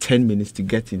 10 minutes to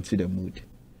get into the mood.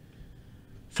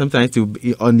 Sometimes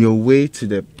on your way to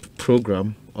the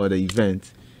program or the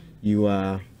event, you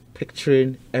are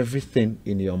picturing everything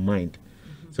in your mind.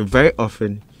 So very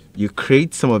often you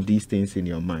create some of these things in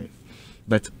your mind,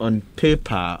 but on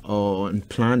paper or on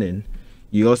planning,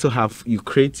 you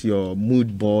create your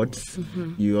mood boards.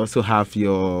 You also have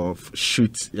your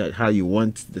shoots, like how you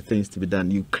want the things to be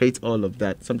done. You create all of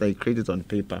that. Sometimes you create it on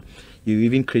paper. You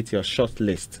even create your short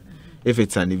list if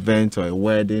it's an event or a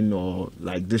wedding or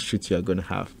like this shoot you're going to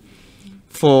have.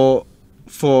 For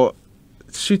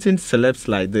shooting celebs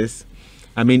like this,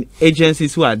 I mean,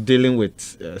 agencies who are dealing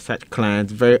with such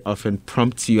clients very often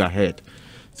prompt you ahead.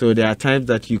 So there are times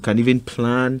that you can even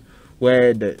plan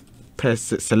where the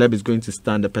celeb is going to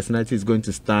stand, the personality is going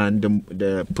to stand,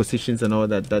 the positions and all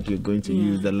that you're going to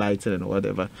use, the lighting and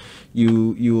whatever.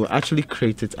 You actually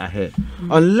create it ahead.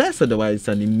 Unless otherwise it's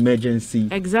an emergency.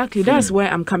 Exactly. That's where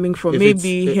I'm coming from.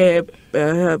 Maybe her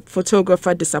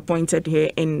photographer disappointed her,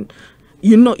 and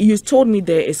you told me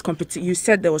there is competition. You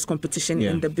said there was competition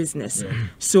in the business.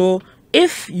 So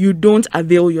if you don't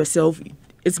avail yourself,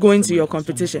 it's going to your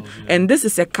competition. And this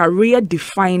is a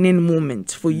career-defining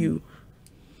moment for you.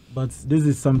 But this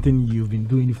is something you've been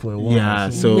doing for a while. Yeah,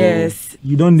 so yes,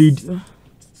 you don't need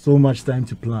so much time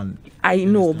to plan. I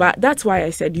know, but that's why I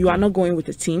said you are not going with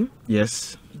a team.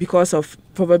 Yes. Because of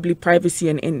probably privacy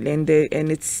and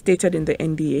it's stated in the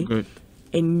NDA. Good.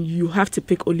 And you have to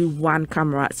pick only one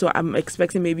camera. So I'm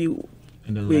expecting maybe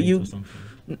where you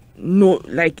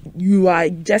like you are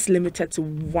just limited to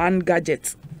one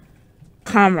gadget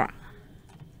camera.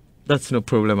 That's no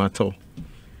problem at all.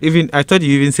 Even I thought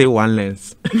you even say one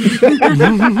lens. Because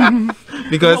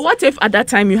but what if at that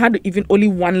time you had even only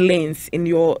one lens in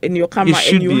your camera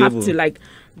and you have to like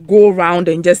go around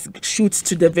and just shoot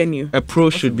to the venue? A pro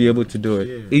should be able to do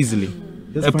it easily.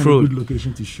 Just find a good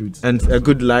location to shoot. And a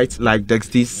good light, like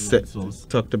Dexter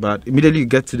talked about. Immediately you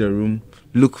get to the room,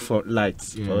 look for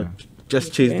lights. Or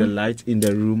just chase the light in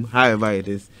the room, however it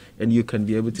is, and you can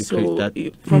be able to create that.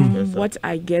 From what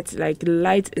I get, like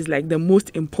light is like the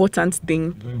most important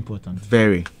thing. Very important.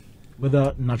 Very.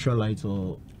 Whether natural light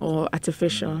or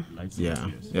artificial. Lights.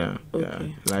 Yeah.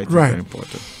 Okay. Light is very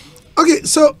important. Okay,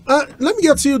 so let me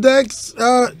get to you, Dex.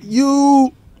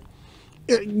 You've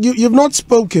not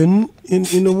spoken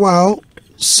in a while,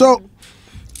 so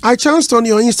I chanced on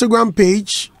your Instagram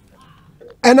page,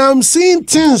 and I'm seeing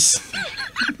things.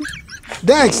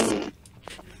 Dex.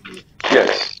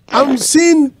 Yes. I'm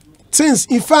seeing things.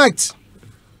 In fact,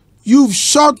 you've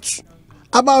shot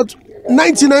about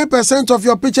 99% of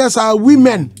your pictures are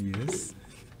women. Yes.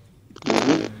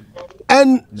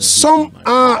 And some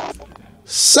are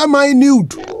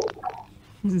semi-nude.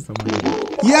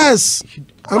 Yes,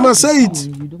 I must say it.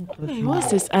 Hey,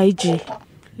 what's his IG?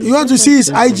 You want to see his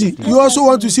IG. You also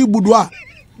want to see boudoir.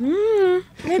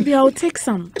 Maybe I'll take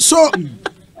some. So,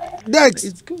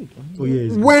 Dex, Oh,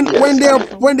 yes.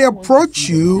 when they approach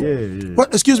you,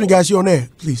 what? Excuse me, guys, you're on air,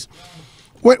 please.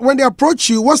 When they approach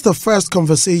you, what's the first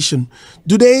conversation?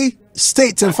 Do they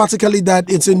state emphatically that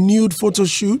it's a nude photo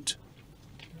shoot?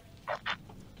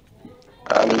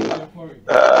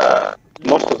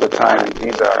 Most of the time,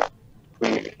 these are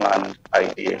pre-planned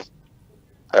ideas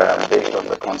based on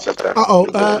the concept.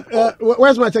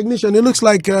 Where's my technician? It looks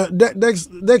like Dex,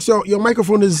 your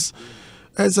microphone is.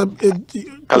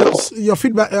 Hello? Your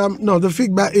feedback. No, the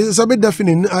feedback is a bit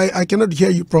deafening. I cannot hear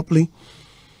you properly.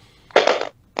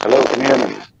 Hello, can you hear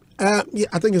me? Yeah,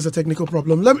 I think it's a technical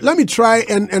problem. Let me try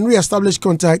and reestablish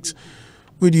contact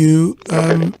with you.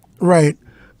 Right.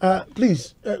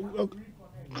 Please.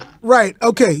 Right.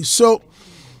 Okay. So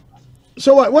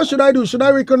what should I do? Should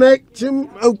I reconnect him?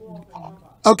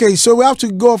 Okay. So we have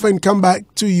to go off and come back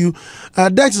to you.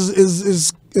 Dex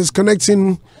is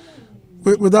connecting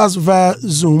with us via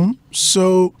Zoom.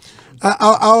 So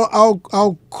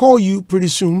I'll call you pretty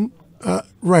soon.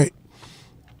 Right.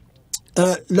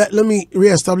 Let me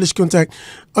reestablish contact.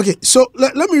 Okay, so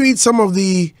let me read some of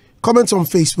the comments on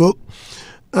Facebook.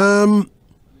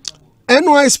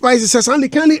 NY Spicy says, Andy,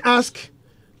 kindly ask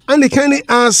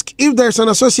if there's an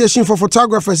association for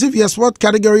photographers. If yes, what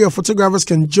category of photographers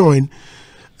can join?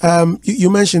 You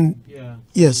mentioned,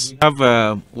 yes. We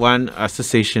have one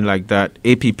association like that,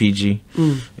 APPG,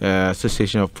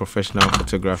 Association of Professional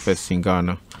Photographers in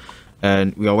Ghana.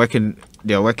 And they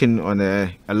are working on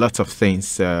a lot of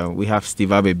things. We have Steve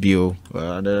Abebio,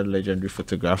 another legendary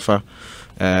photographer.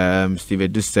 Steve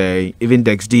Edusei, even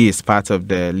Dex D is part of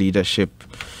the leadership.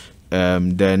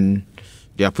 Then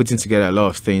they are putting together a lot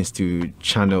of things to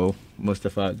channel most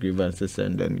of our grievances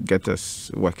and then get us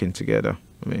working together.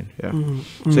 I mean, yeah.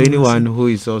 So anyone who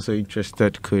is also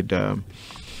interested could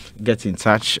get in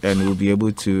touch and we'll be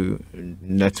able to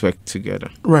network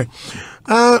together. Right.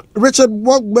 Richard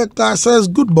Walkbecker says,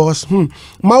 good boss.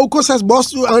 Mauko says,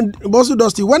 boss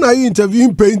Dusty, when are you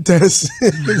interviewing painters?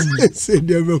 Say,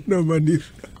 no money.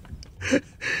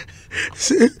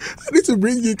 See, I need to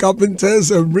bring you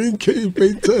carpenters and bring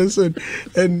painters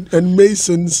and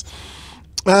masons.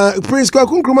 Prince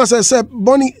Kwakunkruma says,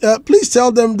 Bonnie, please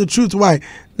tell them the truth. Why?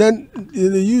 Then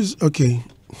they use, okay.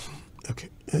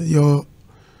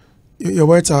 Your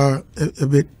words are a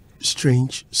bit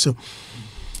strange. So,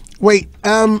 wait.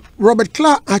 Robert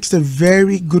Clark asked a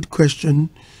very good question.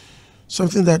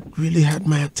 Something that really had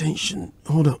my attention.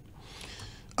 Hold on.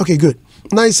 Okay, good.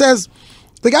 Now he says,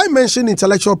 the guy mentioned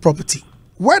intellectual property.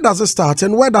 Where does it start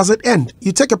and where does it end?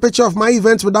 You take a picture of my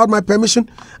event without my permission.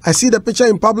 I see the picture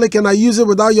in public and I use it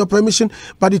without your permission.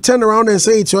 But you turn around and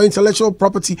say it's your intellectual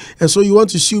property, and so you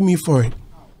want to sue me for it.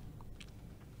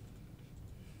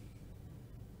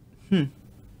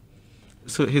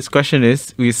 So his question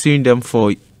is, we're suing them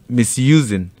for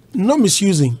misusing. Not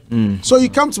misusing. So you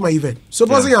come to my event.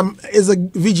 Supposing it's a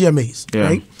VGMAs,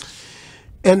 right?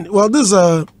 And well, this is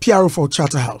a PRO for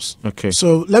Charterhouse. Okay.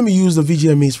 So let me use the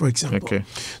VGMAs for example. Okay.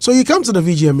 So you come to the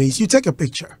VGMAs, you take a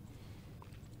picture.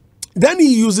 Then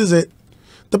he uses it.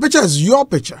 The picture is your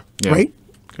picture, right?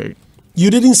 Okay. You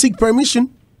didn't seek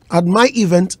permission at my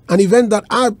event, an event that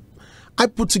I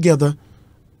put together,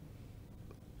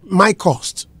 my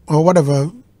cost or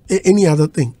whatever, any other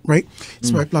thing, right?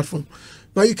 It's my platform.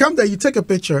 Now you come there, you take a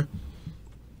picture.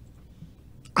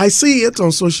 I see it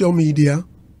on social media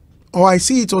or I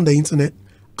see it on the internet.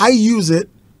 I use it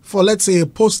for, let's say, a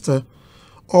poster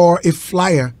or a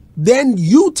flyer. Then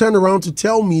you turn around to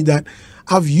tell me that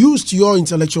I've used your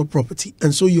intellectual property,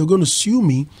 and so you're going to sue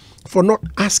me for not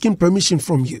asking permission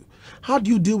from you. How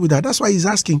do you deal with that? That's why he's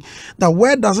asking that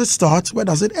where does it start, where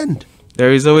does it end?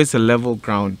 There is always a level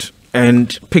ground,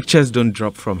 and pictures don't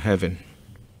drop from heaven.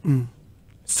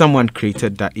 Someone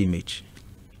created that image.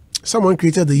 Someone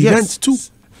created the event too.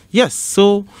 Yes,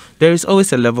 so there is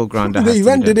always a level ground. The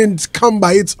event didn't come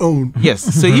by its own. Yes,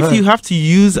 so if you have to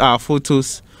use our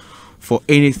photos for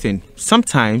anything,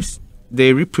 sometimes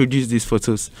they reproduce these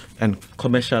photos and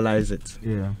commercialize it.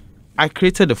 Yeah. I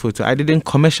created the photo. I didn't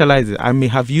commercialize it. I may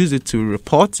have used it to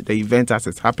report the event as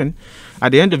it's happened.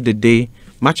 At the end of the day,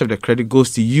 much of the credit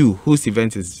goes to you, whose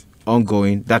event is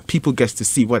ongoing, that people get to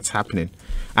see what's happening.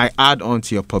 I add on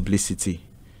to your publicity.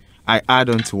 I add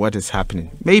on to what is happening.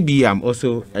 Maybe I'm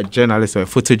also a journalist or a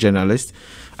photojournalist.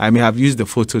 I may have used the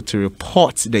photo to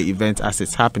report the event as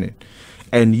it's happening.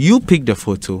 And you pick the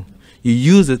photo, you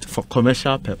use it for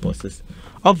commercial purposes.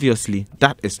 Obviously,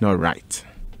 that is not right.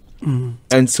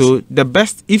 And so the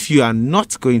best, if you are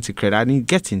not going to credit, I mean,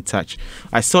 get in touch.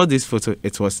 I saw this photo.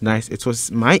 It was nice. It was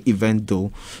my event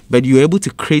though, but you were able to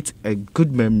create a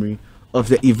good memory of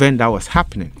the event that was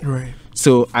happening. Right.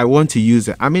 So I want to use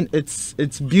it. I mean, it's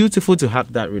beautiful to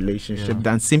have that relationship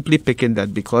than simply picking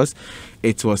that because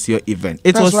it was your event.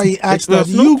 That's why he asked that.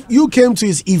 You came to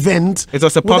his event. It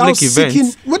was a public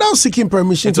event. Without seeking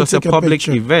permission to take a picture. It was a public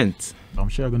event. I'm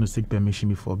sure you're going to seek permission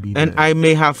before being and there. I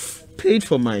may have paid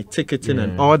for my ticketing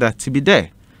and all that to be there.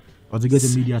 Or to get a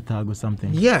media tag or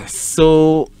something. Yes.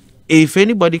 So if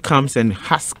anybody comes and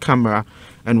has camera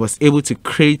and was able to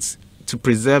create, to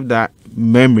preserve that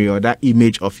memory or that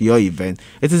image of your event,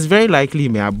 it is very likely he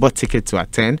may have bought ticket to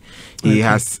attend. He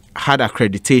has had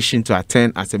accreditation to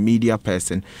attend as a media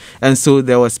person. And so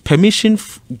there was permission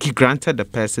granted the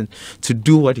person to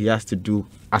do what he has to do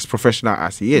as professional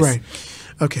as he is. Right.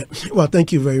 Okay. Well,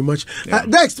 thank you very much.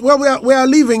 Next, well, we are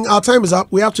leaving. Our time is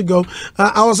up. We have to go.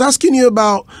 I was asking you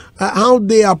about how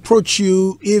they approach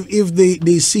you if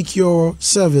they seek your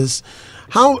service.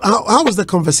 How is the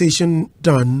conversation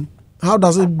done? How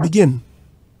does it begin?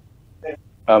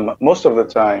 Most of the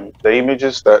time, the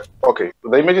images that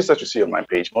you see on my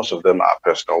page, most of them are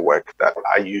personal work that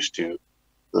I used to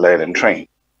learn and train.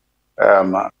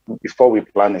 Before we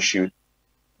plan a shoot,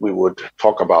 we would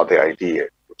talk about the idea.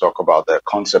 Talk about the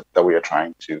concept that we are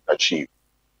trying to achieve.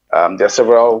 There are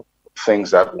several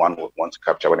things that one would want to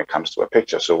capture when it comes to a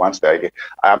picture. So once the idea,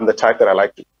 I'm the type that I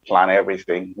like to plan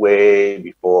everything way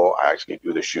before I actually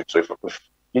do the shoot. So if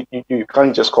you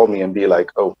can't just call me and be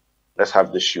like, oh, let's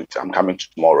have the shoot, I'm coming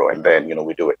tomorrow, and then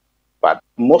we do it. But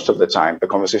most of the time the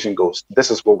conversation goes,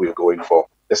 this is what we're going for,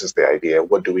 this is the idea,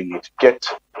 what do we need to get,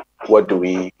 what do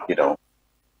we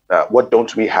what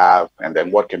don't we have, and then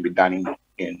what can be done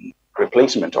in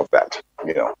replacement of that,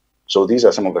 So these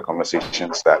are some of the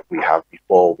conversations that we have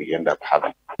before we end up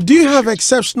having. Do you have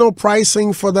exceptional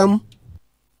pricing for them?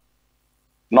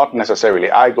 Not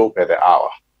necessarily. I go per the hour.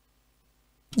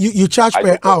 You charge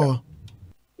per hour?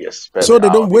 Yes. So they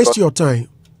don't waste your time?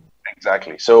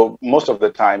 Exactly. So most of the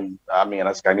time, I mean,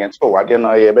 as Ghanaians, I didn't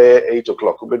know 8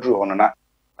 o'clock.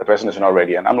 The person is not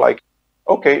ready. And I'm like,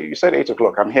 okay, you said 8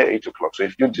 o'clock. I'm here 8 o'clock. So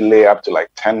if you delay up to like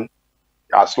 10,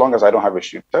 as long as I don't have a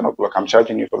shoot, 10 o'clock, I'm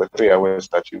charging you for the 3 hours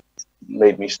that you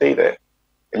made me stay there.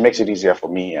 It makes it easier for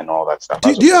me and all that stuff.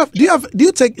 Do you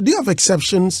have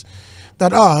exceptions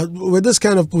that with this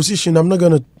kind of position, I'm not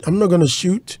gonna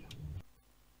shoot?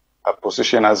 A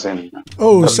position as in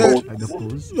poses.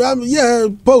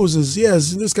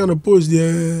 Yes, this kind of pose.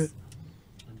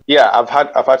 Yeah, I've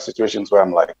had situations where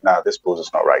I'm like, nah, this pose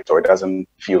is not right, or it doesn't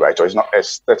feel right, or it's not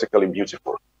aesthetically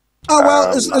beautiful. Oh,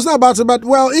 well, it's not about it, but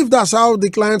well, if that's how the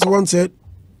client wants it,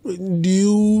 do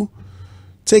you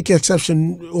take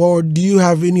exception, or do you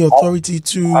have any authority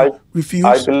to refuse?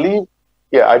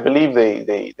 I believe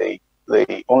they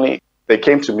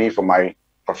came to me for my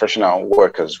professional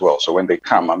work as well. So when they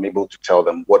come, I'm able to tell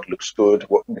them what looks good,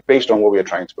 based on what we are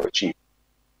trying to achieve,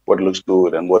 what looks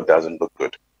good and what doesn't look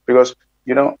good. Because,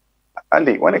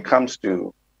 Andy, when it comes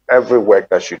to every work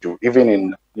that you do, even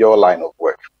in your line of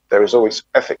work, there is always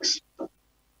ethics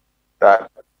that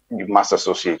you must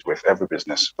associate with every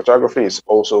business. Photography is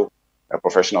also a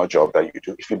professional job that you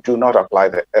do. If you do not apply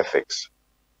the ethics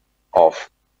of,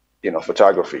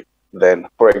 photography, then,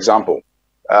 for example,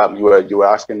 you were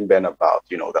asking Ben about,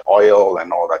 the oil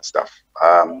and all that stuff.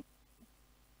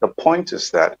 The point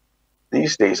is that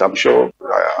these days, I'm sure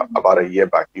about a year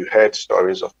back, you heard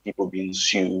stories of people being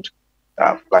sued,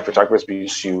 like photographers being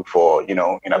sued for,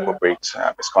 inappropriate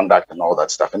misconduct and all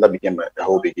that stuff. And that became a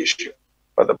whole big issue.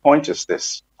 But the point is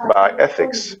this: by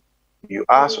ethics, you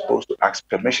are supposed to ask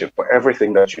permission for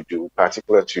everything that you do,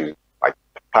 particularly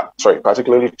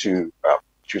to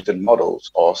choosing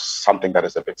models or something that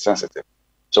is a bit sensitive.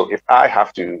 So if I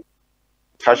have to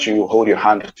touch you, hold your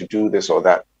hand to do this or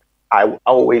that, I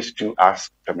always do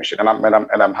ask permission. And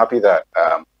I'm happy that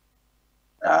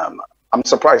I'm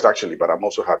surprised actually, but I'm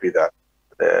also happy that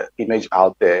the image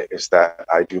out there is that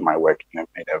I do my work in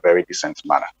a very decent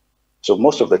manner. So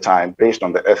most of the time, based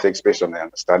on the ethics, based on the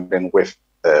understanding with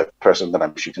the person that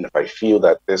I'm shooting, if I feel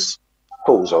that this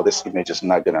pose or this image is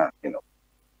not gonna,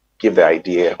 give the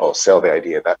idea or sell the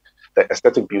idea, that the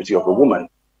aesthetic beauty of a woman,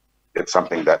 it's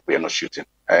something that we are not shooting.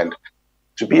 And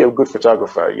to be a good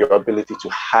photographer, your ability to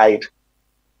hide,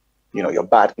 your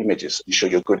bad images, you show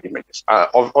your good images.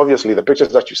 Obviously, the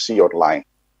pictures that you see online,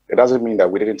 it doesn't mean that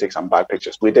we didn't take some bad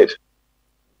pictures. We did.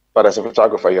 But as a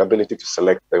photographer, your ability to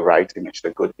select the right image,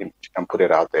 the good image, and put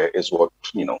it out there is what,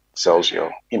 sells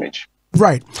your image.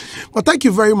 Right. Well, thank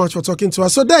you very much for talking to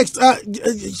us. So, Dex,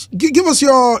 give us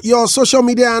your social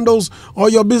media handles or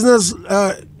your business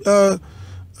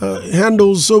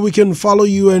handles so we can follow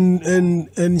you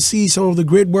and see some of the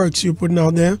great works you're putting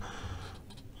out there.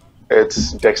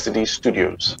 It's Dexter D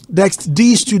Studios. Dexter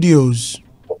D Studios.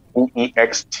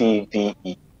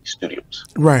 EXTDE Studios.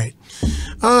 Right.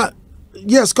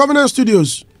 Yes, Covenant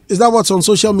Studios. Is that what's on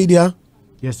social media?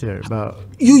 Yes, sir. But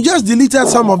you just deleted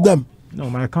some of them. No,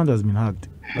 my account has been hacked.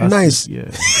 Nice. Yeah.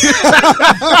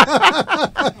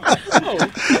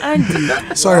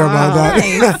 Sorry about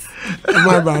that.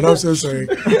 My bad. I'm so sorry.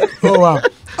 Oh wow.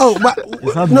 Oh, but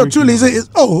no, truly,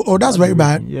 that's very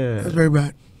bad. Yeah, that's very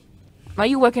bad. Are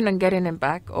you working on getting it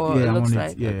back, or yeah, it looks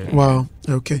like? Yeah. Okay. Wow.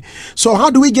 Okay. So how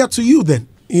do we get to you then?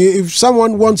 If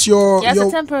someone wants your it's a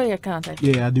temporary account. I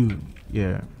think. Yeah, I do.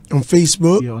 Yeah. On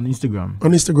Facebook? Yeah, on Instagram.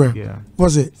 On Instagram? Yeah.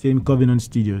 What's it? Same Covenant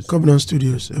Studios. Covenant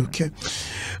Studios. Okay.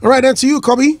 All right, then to you,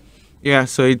 Kobe. Yeah,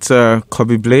 so it's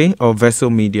Kobe Blay or Vessel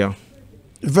Media.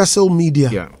 Vessel Media.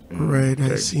 Yeah. Right,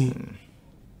 I see.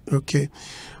 Okay.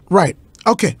 Right.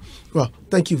 Okay. Well,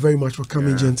 thank you very much for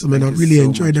coming, gentlemen. I really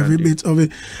enjoyed every bit of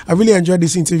it. I really enjoyed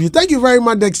this interview. Thank you very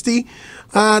much, Dexter.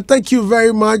 Thank you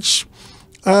very much,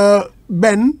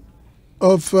 Ben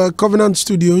of Covenant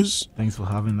Studios. Thanks for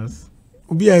having us.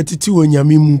 I'm a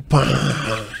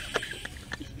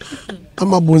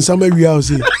bonsama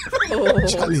house.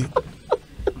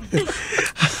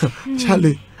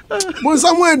 Charlie.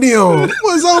 Bonsama dio.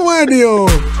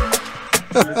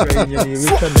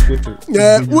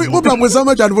 Yeah, we plan with some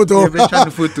photo.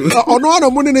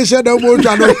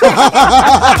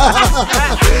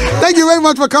 Thank you very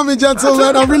much for coming,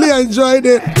 gentlemen. I really enjoyed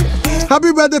it.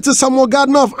 Happy birthday to Samuel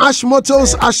Gardner of Ash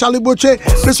Motors, Ashaliboche.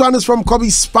 This one is from Kobe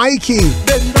Spikey.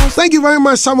 Thank you very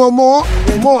much, Samuel.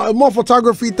 More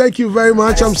photography. Thank you very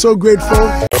much. I'm so grateful.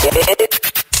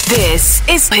 This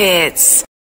is Hitz.